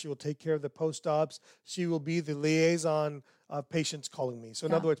pre-op. She will take care of the post-ops. She will be the liaison of patients calling me. So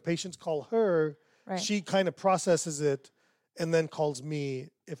in other words, patients call her. Right. She kind of processes it and then calls me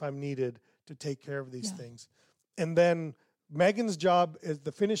if I'm needed to take care of these things. And then Megan's job is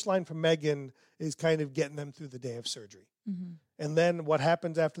the finish line for Megan is kind of getting them through the day of surgery. Mm-hmm. And then what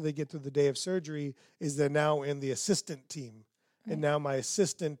happens after they get through the day of surgery is they're now in the assistant team. Right. And now my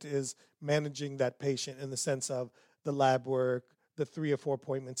assistant is managing that patient in the sense of the lab work, the 3 or 4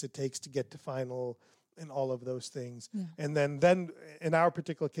 appointments it takes to get to final, and all of those things. Yeah. And then in our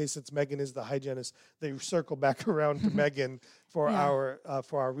particular case, since Megan is the hygienist, they circle back around to Megan for our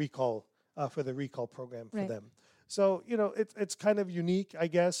recall, for the recall program for them. So, it's kind of unique, I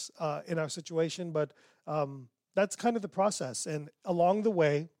guess, in our situation, but that's kind of the process. And along the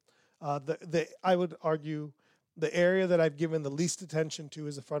way, I would argue the area that I've given the least attention to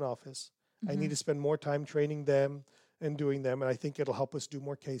is the front office. Mm-hmm. I need to spend more time training them and doing them, and I think it'll help us do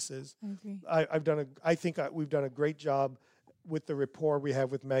more cases. I agree. I think we've done a great job with the rapport we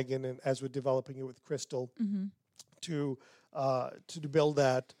have with Megan, and as we're developing it with Crystal, to build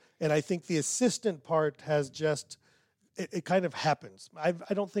that. And I think the assistant part has just it kind of happens. I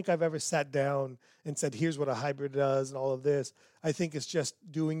don't think I've ever sat down and said, "Here's what a hybrid does," and all of this. I think it's just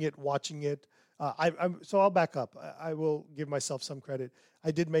doing it, watching it. So I'll back up. I will give myself some credit.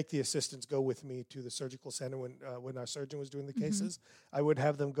 I did make the assistants go with me to the surgical center when our surgeon was doing the cases. I would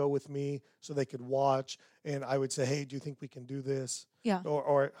have them go with me so they could watch, and I would say, hey, do you think we can do this? Yeah.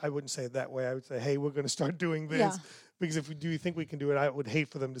 Or I wouldn't say it that way. I would say, hey, we're going to start doing this. Yeah. Because do you think we can do it? I would hate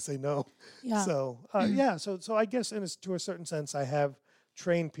for them to say no. Yeah. So, so I guess to a certain sense, I have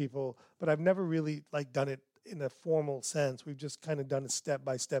trained people, but I've never really done it in a formal sense. We've just kind of done it step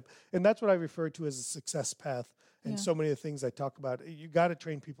by step. And that's what I refer to as a success path. And so many of the things I talk about, you got to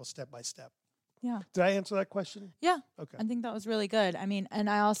train people step by step. Yeah. Did I answer that question? Yeah. Okay. I think that was really good. I mean, and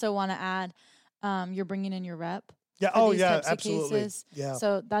I also want to add, you're bringing in your rep. Yeah. For these yeah, types of absolutely. cases. Yeah.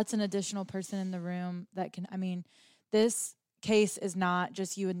 So that's an additional person in the room that can, I mean, this case is not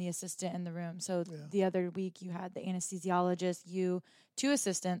just you and the assistant in the room. So the other week you had the anesthesiologist, you, 2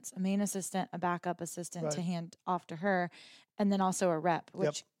 assistants, a main assistant, a backup assistant to hand off to her, and then also a rep,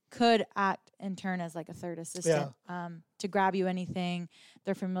 which could act in turn as like a third assistant to grab you anything.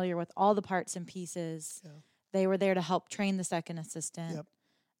 They're familiar with all the parts and pieces. Yeah. They were there to help train the second assistant. Yep.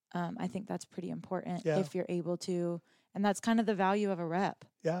 I think that's pretty important if you're able to. And that's kind of the value of a rep.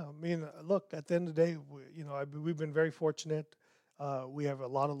 Yeah. I mean, look, at the end of the day, we've been very fortunate. We have a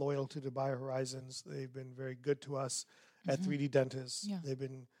lot of loyalty to BioHorizons. They've been very good to us at 3D Dentists. Yeah. They've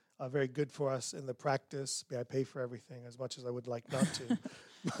been very good for us in the practice. I pay for everything as much as I would like not to,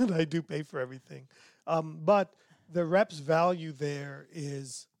 but I do pay for everything. But the rep's value there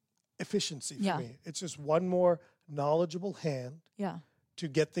is efficiency for me. It's just one more knowledgeable hand to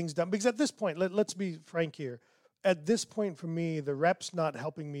get things done. Because at this point, let's be frank here. At this point, for me, the rep's not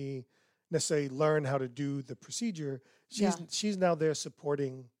helping me necessarily learn how to do the procedure. She's now there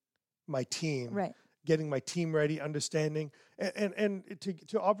supporting my team, getting my team ready, understanding. And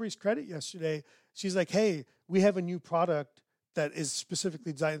to Aubrey's credit yesterday, she's like, hey, we have a new product that is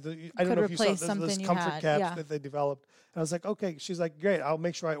specifically designed. I don't know if you saw those comfort caps that they developed. And I was like, okay. She's like, great. I'll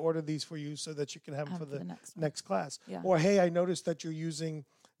make sure I order these for you so that you can have them for the next class. Yeah. Or, hey, I noticed that you're using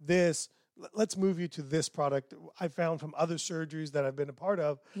this. Let's move you to this product. I found from other surgeries that I've been a part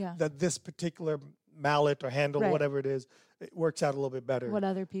of that this particular mallet or handle, whatever it is, it works out a little bit better. What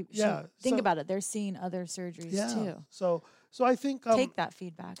other people think about it. They're seeing other surgeries too. So I think take that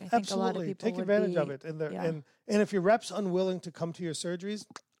feedback. I think a lot of people take advantage of it. And if your rep's unwilling to come to your surgeries,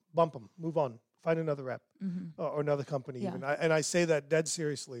 bump them, move on, find another rep or another company. Even. I say that dead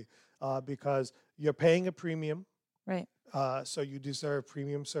seriously because you're paying a premium. Right. So you deserve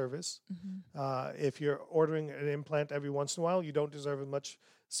premium service. If you're ordering an implant every once in a while, you don't deserve as much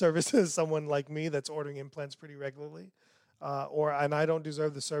service as someone like me that's ordering implants pretty regularly. And I don't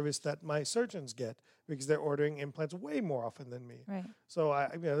deserve the service that my surgeons get because they're ordering implants way more often than me. Right. So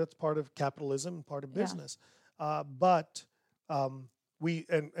that's part of capitalism, part of business. But we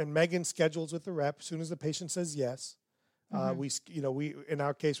Megan schedules with the rep as soon as the patient says yes. We in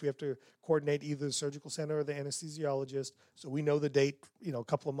our case, we have to coordinate either the surgical center or the anesthesiologist. So we know the date, a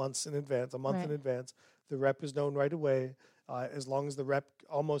couple of months in advance, a month in advance. The rep is known right away. As long as the rep,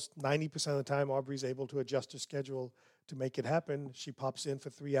 almost 90% of the time, Aubrey's able to adjust her schedule to make it happen. She pops in for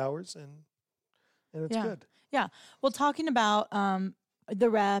 3 hours and it's good. Yeah. Well, talking about the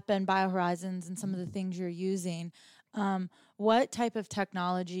rep and BioHorizons and some of the things you're using, what type of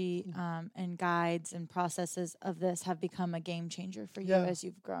technology and guides and processes of this have become a game changer for you as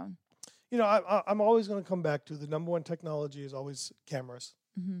you've grown? I'm always going to come back to the number one technology is always cameras.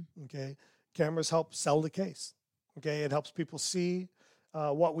 Okay. Cameras help sell the case. Okay. It helps people see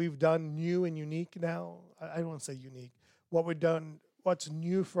what we've done new and unique now. I don't want to say unique. What's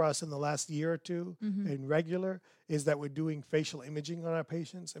new for us in the last year or two in regular is that we're doing facial imaging on our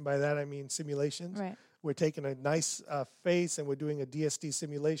patients. And by that, I mean simulations. Right. We're taking a nice face and we're doing a DSD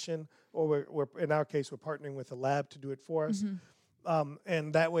simulation, or we're in our case, we're partnering with a lab to do it for us.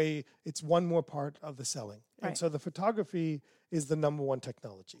 And that way, it's one more part of the selling. Right. And so the photography is the number one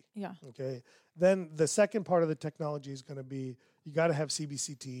technology. Yeah. Okay. Then the second part of the technology is going to be you got to have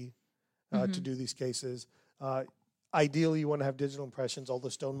CBCT to do these cases. Ideally, you want to have digital impressions. All the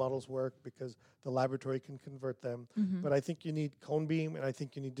stone models work because the laboratory can convert them. But I think you need cone beam and I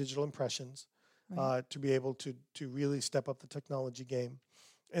think you need digital impressions to be able to really step up the technology game.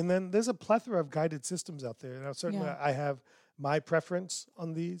 And then there's a plethora of guided systems out there. Now, certainly I have my preference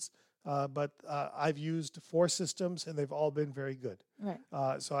on these, but I've used 4 systems and they've all been very good. Right.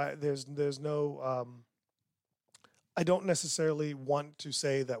 So there's no... I don't necessarily want to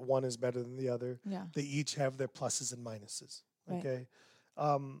say that one is better than the other. Yeah. They each have their pluses and minuses. Okay.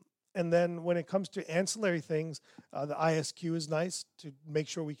 And then when it comes to ancillary things, the ISQ is nice to make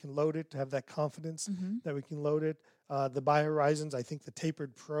sure we can load it, to have that confidence that we can load it. The BioHorizons, I think the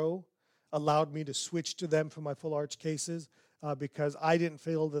Tapered Pro allowed me to switch to them for my full arch cases because I didn't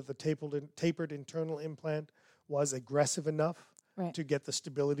feel that the tapered internal implant was aggressive enough to get the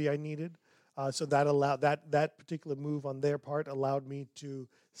stability I needed. So that allowed that particular move on their part allowed me to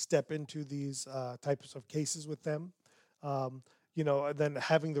step into these types of cases with them. And then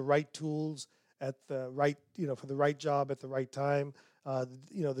having the right tools at the right, for the right job at the right time.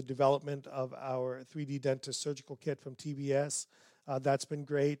 The development of our 3D dentist surgical kit from TBS. That's been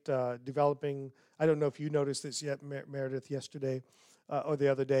great. Developing, I don't know if you noticed this yet, Meredith, yesterday or the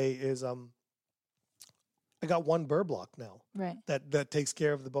other day, is I got one burr block now. Right. That takes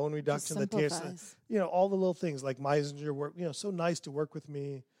care of the bone reduction. That takes, all the little things like Meisinger work. So nice to work with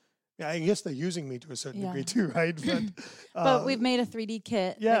me. Yeah, I guess they're using me to a certain degree too, right? But we've made a 3D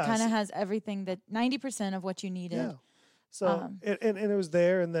kit that kind of has everything, that 90% of what you needed. Yeah. So and it was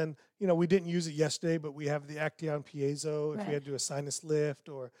there, and then we didn't use it yesterday, but we have the Acteon piezo. If we had to do a sinus lift,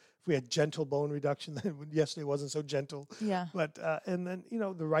 or if we had gentle bone reduction, then yesterday wasn't so gentle. Yeah. But and then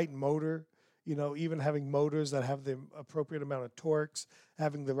the right motor. Even having motors that have the appropriate amount of torques,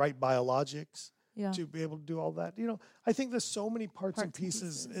 having the right biologics to be able to do all that. I think there's so many parts and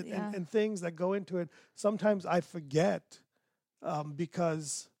pieces and things that go into it. Sometimes I forget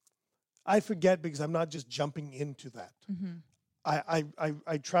because I'm not just jumping into that. Mm-hmm.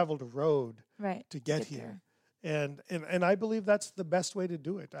 I traveled a road to get here. And I believe that's the best way to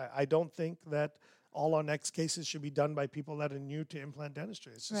do it. I don't think that all our next cases should be done by people that are new to implant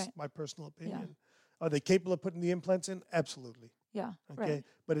dentistry. It's just my personal opinion. Are they capable of putting the implants in? Absolutely. Yeah. Okay. Right.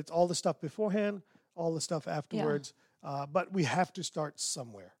 But it's all the stuff beforehand, all the stuff afterwards. But we have to start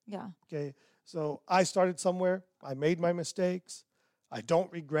somewhere. Yeah. Okay. So I started somewhere. I made my mistakes. I don't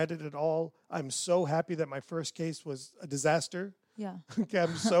regret it at all. I'm so happy that my first case was a disaster. Yeah. Okay.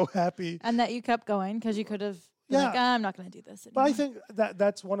 I'm so happy. And that you kept going, because you could have been like, I'm not going to do this anymore. But I think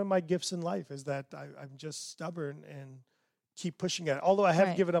that's one of my gifts in life, is that I'm just stubborn and keep pushing at it. Although I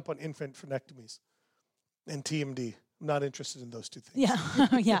have given up on infant frenectomies and TMD. I'm not interested in those two things. Yeah.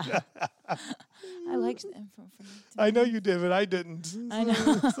 Yeah. I liked them from I know you did, but I didn't. I know.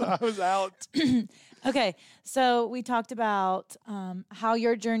 So I was out. Okay. So we talked about how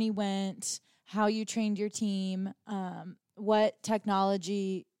your journey went, how you trained your team, what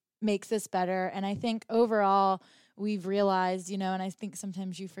technology makes this better. And I think overall we've realized, and I think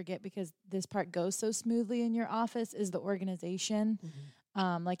sometimes you forget because this part goes so smoothly in your office, is the organization.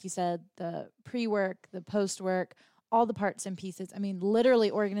 Mm-hmm. Like you said, the pre-work, the post-work, all the parts and pieces. I mean, literally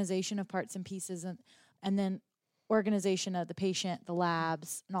organization of parts and pieces, and then organization of the patient, the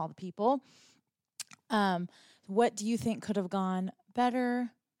labs, and all the people. What do you think could have gone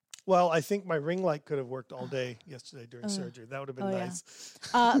better? Well, I think my ring light could have worked all day yesterday during surgery. That would have been nice.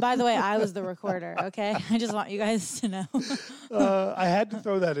 Yeah. By the way, I was the recorder, okay? I just want you guys to know. I had to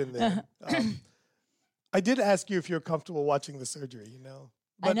throw that in there. I did ask you if you're comfortable watching the surgery,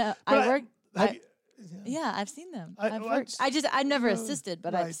 But, I know. But I worked. Yeah, I've seen them. I've worked. I've never assisted,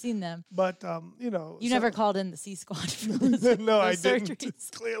 but I've seen them. But you never called in the C squad for no, I surgeries.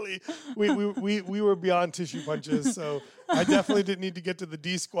 didn't. Clearly, we were beyond tissue punches, so I definitely didn't need to get to the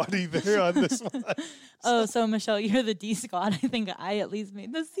D squad either on this one. So Michelle, you're the D squad. I think I at least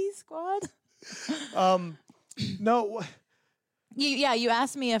made the C squad. No. You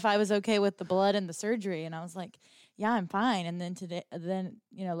asked me if I was okay with the blood and the surgery, and I was like, yeah, I'm fine. And then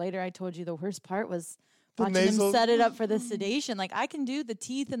later I told you the worst part was watching him set it up for the sedation. Like, I can do the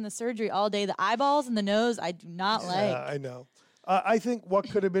teeth and the surgery all day. The eyeballs and the nose, I do not like. Yeah, I know. I think what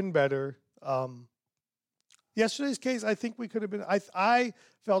could have been better, yesterday's case, I think we could have been, I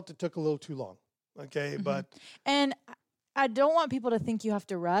felt it took a little too long. Okay, Mm-hmm. but. And I don't want people to think you have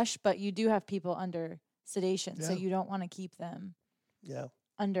to rush, but you do have people under sedation, so you don't want to keep them. Yeah.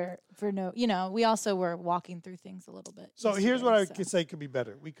 We also were walking through things a little bit. So here's what I could say could be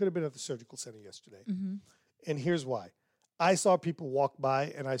better. We could have been at the surgical center yesterday. Mm-hmm. And here's why. I saw people walk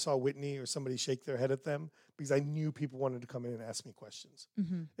by, and I saw Whitney or somebody shake their head at them because I knew people wanted to come in and ask me questions.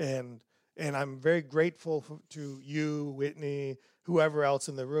 Mm-hmm. And I'm very grateful to you, Whitney, whoever else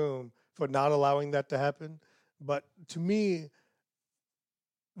in the room for not allowing that to happen. But to me,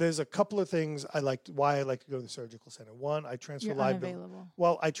 there's a couple of things why I like to go to the surgical center. One, I transfer liability.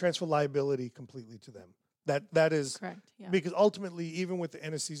 Well, I transfer liability completely to them. That is correct. Yeah. Because ultimately, even with the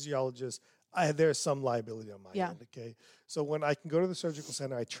anesthesiologist, there's some liability on my end. Okay, so when I can go to the surgical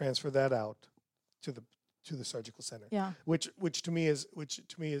center, I transfer that out to the surgical center. Yeah. Which to me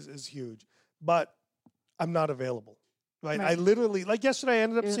is huge. But I'm not available. Right. I literally, like yesterday, I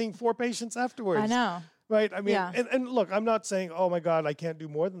ended up seeing 4 patients afterwards. I know. Right. I mean, and look, I'm not saying, oh my God, I can't do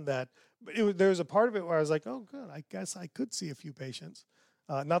more than that. But there was a part of it where I was like, oh, good, I guess I could see a few patients.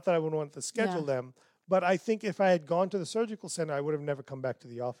 Not that I would want to schedule them, But I think if I had gone to the surgical center, I would have never come back to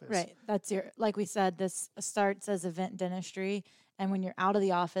the office. Right. That's like we said, this starts as event dentistry. And when you're out of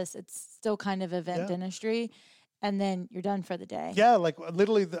the office, it's still kind of event dentistry. And then you're done for the day. Yeah, like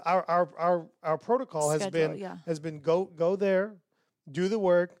literally our protocol has been go there, do the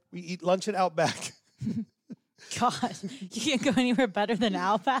work. We eat lunch at Outback. God, you can't go anywhere better than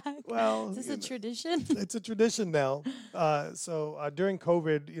Outback. Well, is this a tradition? It's a tradition now. So during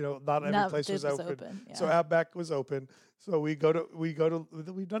COVID, not every place was open. Yeah. So Outback was open. So we've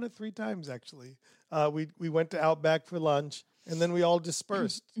done it 3 times actually. We went to Outback for lunch, and then we all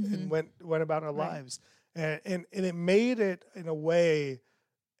dispersed and went about our lives. And it made it, in a way,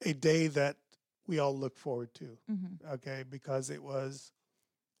 a day that we all look forward to, okay? Because it was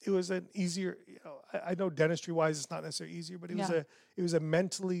an easier, I know dentistry-wise it's not necessarily easier, but it was a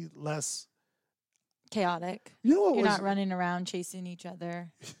mentally less chaotic. You're not running around chasing each other.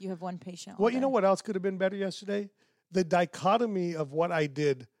 You have one patient. Well, you know what else could have been better yesterday? The dichotomy of what I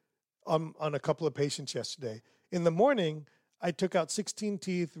did on a couple of patients yesterday. In the morning, I took out 16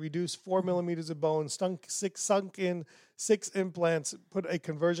 teeth, reduced 4 millimeters of bone, sunk in 6 implants, put a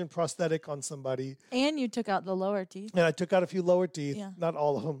conversion prosthetic on somebody. And you took out the lower teeth. And I took out a few lower teeth, not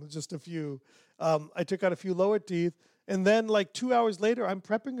all of them, just a few. I took out a few lower teeth. And then like 2 hours later, I'm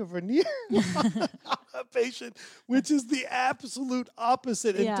prepping a veneer on a patient, which is the absolute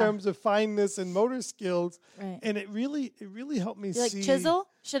opposite in terms of fineness and motor skills. Right. And it really helped me see. Like chisel?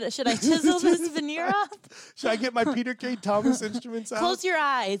 Should I chisel this veneer off? Should I get my Peter K. Thomas instruments out? Close your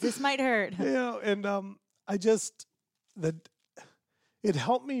eyes. This might hurt. And it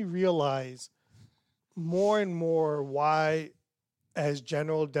helped me realize more and more why, as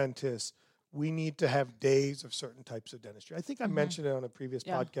general dentists, we need to have days of certain types of dentistry. I think I mentioned it on a previous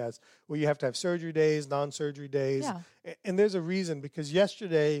podcast where you have to have surgery days, non-surgery days. Yeah. And there's a reason, because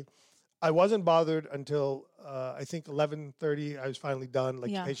yesterday I wasn't bothered until I think 11:30. I was finally done. The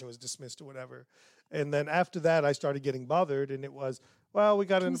patient was dismissed or whatever. And then after that, I started getting bothered, and it was, we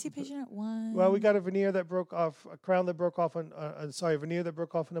got Can you see patient at 1? Well, we got a veneer that broke off, a crown that broke off a veneer that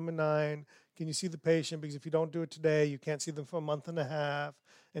broke off on number 9. Can you see the patient? Because if you don't do it today, you can't see them for a month and a half.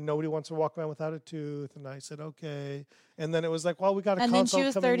 And nobody wants to walk around without a tooth. And I said, okay. And then it was like, we got a consult coming in. And then she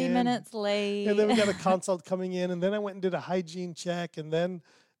was 30 minutes late. And then we got a consult coming in. And then I went and did a hygiene check. And then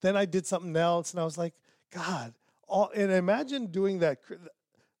I did something else. And I was like, God. And imagine doing that.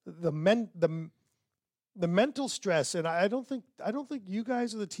 The mental stress. And I don't think you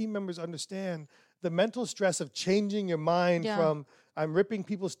guys or the team members understand the mental stress of changing your mind from I'm ripping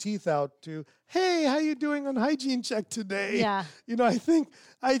people's teeth out to, hey, how you doing on hygiene check today? Yeah. I think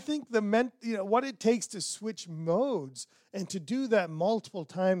what it takes to switch modes and to do that multiple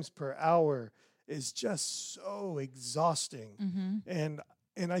times per hour is just so exhausting. And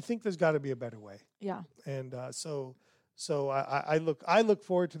I think there's got to be a better way. Yeah. And so I look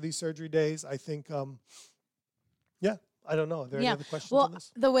forward to these surgery days. I think I don't know. Are there any other questions on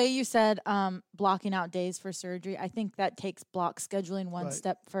this? The way you said blocking out days for surgery, I think that takes block scheduling one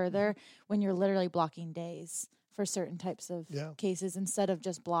step further when you're literally blocking days for certain types of cases instead of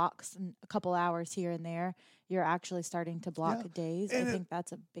just blocks and a couple hours here and there. You're actually starting to block days. I think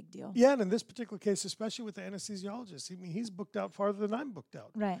that's a big deal. Yeah, and in this particular case, especially with the anesthesiologist, he's booked out farther than I'm booked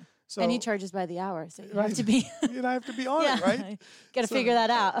out. Right. So, and he charges by the hour, so you have to be I have to be on it, right? Got to figure that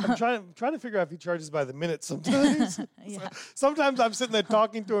out. I'm trying to figure out if he charges by the minute sometimes. Sometimes I'm sitting there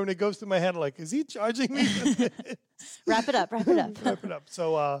talking to him, and it goes through my head like, is he charging me? Wrap it up. Wrap it up.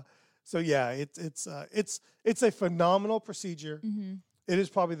 So yeah, it's a phenomenal procedure. Mm-hmm. It is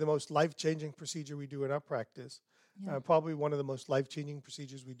probably the most life-changing procedure we do in our practice. Probably one of the most life-changing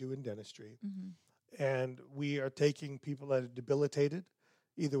procedures we do in dentistry. Mm-hmm. And we are taking people that are debilitated,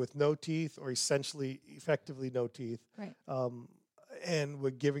 either with no teeth or effectively no teeth. Right. And we're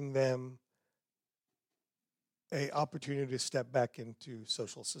giving them an opportunity to step back into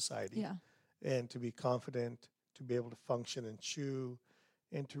social society and to be confident, to be able to function and chew,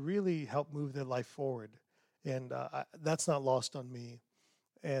 and to really help move their life forward. And that's not lost on me.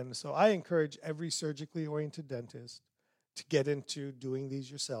 And so I encourage every surgically oriented dentist to get into doing these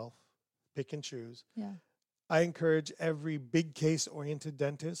yourself, pick and choose. Yeah. I encourage every big case oriented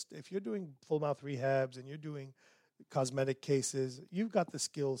dentist, if you're doing full mouth rehabs and you're doing cosmetic cases, you've got the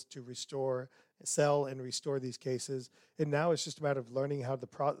skills to sell and restore these cases. And now it's just a matter of learning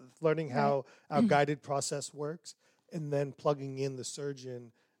how our guided process works, and then plugging in the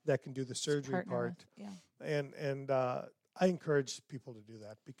surgeon that can do the surgery part. And I encourage people to do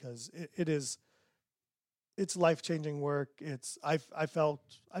that because it's life-changing work. I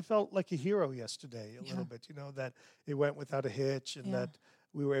felt like a hero yesterday a little bit, that it went without a hitch, and that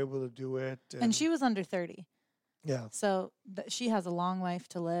we were able to do it. And she was under 30. Yeah. So she has a long life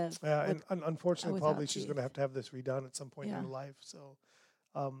to live. Yeah, and unfortunately, without probably she's teeth. going to have this redone at some point in Yeah. her life. So,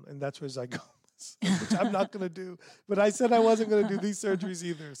 and that's where zygomas, which I'm not going to do. But I said I wasn't going to do these surgeries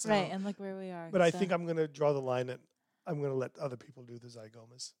either. So. Right, and look where we are. But I so- think I'm going to draw the line at I'm going to let other people do the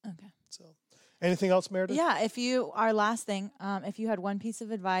zygomas. Okay. So, anything else, Meredith? Yeah, our last thing, if you had one piece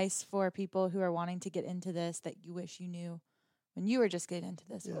of advice for people who are wanting to get into this that you wish you knew when you were just getting into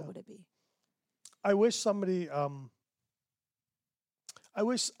this, Yeah. what would it be? I wish somebody. I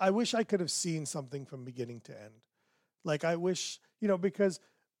wish I could have seen something from beginning to end. Like I wish, because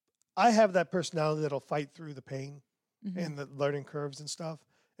I have that personality that'll fight through the pain Mhm. and the learning curves and stuff,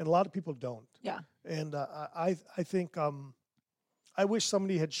 and a lot of people don't. Yeah. And I think I wish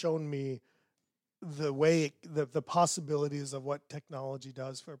somebody had shown me the way the possibilities of what technology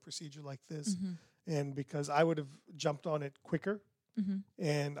does for a procedure like this, Mhm. and because I would have jumped on it quicker, Mhm.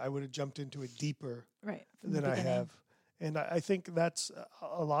 and I would have jumped into it deeper Right. from the than I beginning. have. And I think that's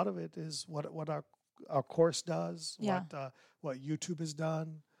a lot of it is what our course does, Yeah. what YouTube has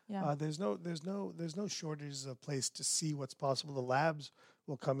done. Yeah. There's no shortage of place to see what's possible. The labs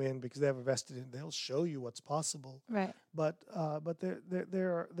will come in because they have invested in. They'll show you what's possible. Right. But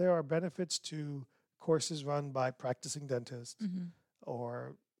there are benefits to courses run by practicing dentists Mhm.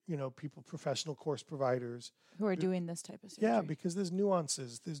 or professional course providers. Who are doing this type of surgery. Yeah, because there's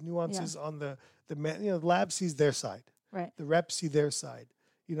nuances. There's nuances on the lab sees their side. Right. The reps see their side.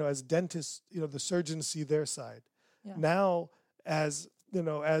 As dentists, the surgeons see their side. Yeah. Now, as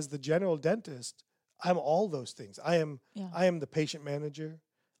the general dentist, I'm all those things. I am the patient manager.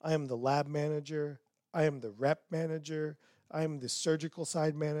 I am the lab manager. I am the rep manager. I am the surgical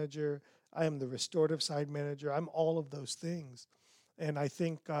side manager. I am the restorative side manager. I'm all of those things. And I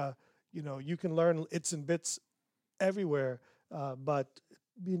think, you can learn its and bits everywhere, but,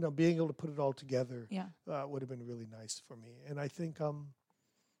 being able to put it all together Yeah. would have been really nice for me. And I think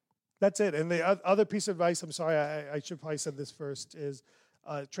that's it. And the other piece of advice, I'm sorry, I should probably said this first, is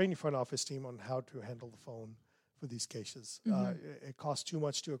train your front office team on how to handle the phone for these cases. It costs too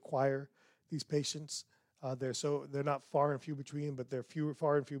much to acquire these patients. They're not far and few between, but they're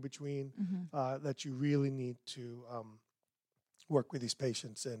far and few between that you really need to work with these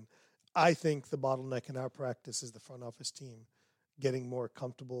patients. And I think the bottleneck in our practice is the front office team getting more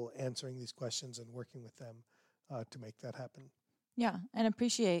comfortable answering these questions and working with them to make that happen. Yeah. And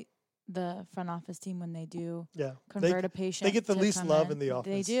appreciate the front office team when they do Yeah, convert a patient. they get the to least come love in the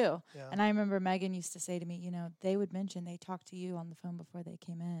office. They do. Yeah. And I remember Megan used to say to me, they would mention they talked to you on the phone before they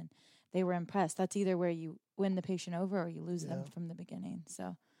came in. They were impressed. That's either where you win the patient over or you lose them from the beginning.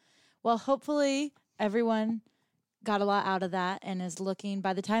 So, well, hopefully everyone got a lot out of that and is looking,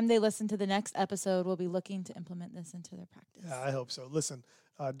 by the time they listen to the next episode, will be looking to implement this into their practice. Yeah, I hope so. Listen,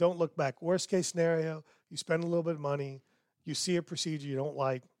 don't look back. Worst case scenario, you spend a little bit of money, you see a procedure you don't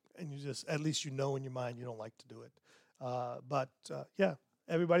like, and you just, at least in your mind, you don't like to do it. But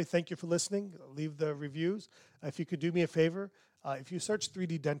everybody, thank you for listening. Leave the reviews. If you could do me a favor, if you search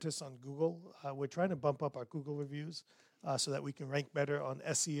 3D Dentist on Google, we're trying to bump up our Google reviews so that we can rank better on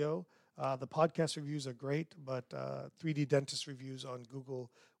SEO. The podcast reviews are great, but 3D Dentist reviews on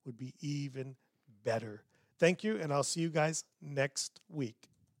Google would be even better. Thank you, and I'll see you guys next week.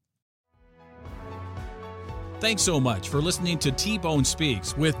 Thanks so much for listening to T-Bone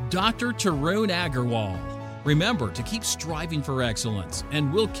Speaks with Dr. Tarun Agarwal. Remember to keep striving for excellence,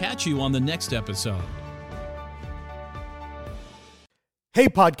 and we'll catch you on the next episode. Hey,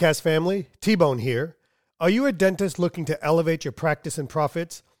 podcast family, T-Bone here. Are you a dentist looking to elevate your practice and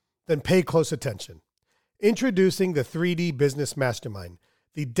profits? Then pay close attention. Introducing the 3D Business Mastermind,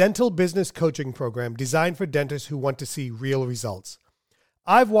 the dental business coaching program designed for dentists who want to see real results.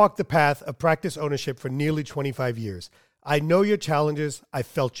 I've walked the path of practice ownership for nearly 25 years. I know your challenges. I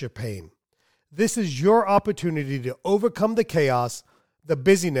felt your pain. This is your opportunity to overcome the chaos, the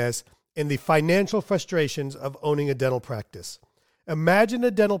busyness, and the financial frustrations of owning a dental practice. Imagine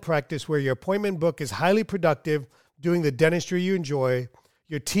a dental practice where your appointment book is highly productive, doing the dentistry you enjoy,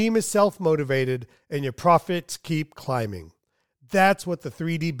 your team is self-motivated, and your profits keep climbing. That's what the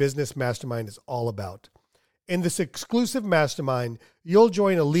 3D Business Mastermind is all about. In this exclusive mastermind, you'll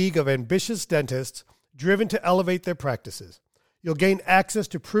join a league of ambitious dentists driven to elevate their practices. You'll gain access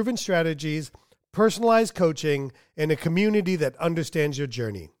to proven strategies, personalized coaching, and a community that understands your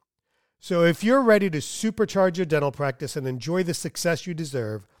journey. So if you're ready to supercharge your dental practice and enjoy the success you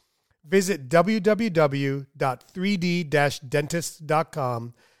deserve, visit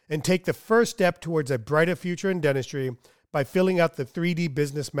www.3d-dentist.com and take the first step towards a brighter future in dentistry by filling out the 3D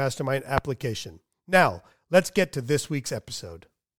Business Mastermind application. Now, let's get to this week's episode.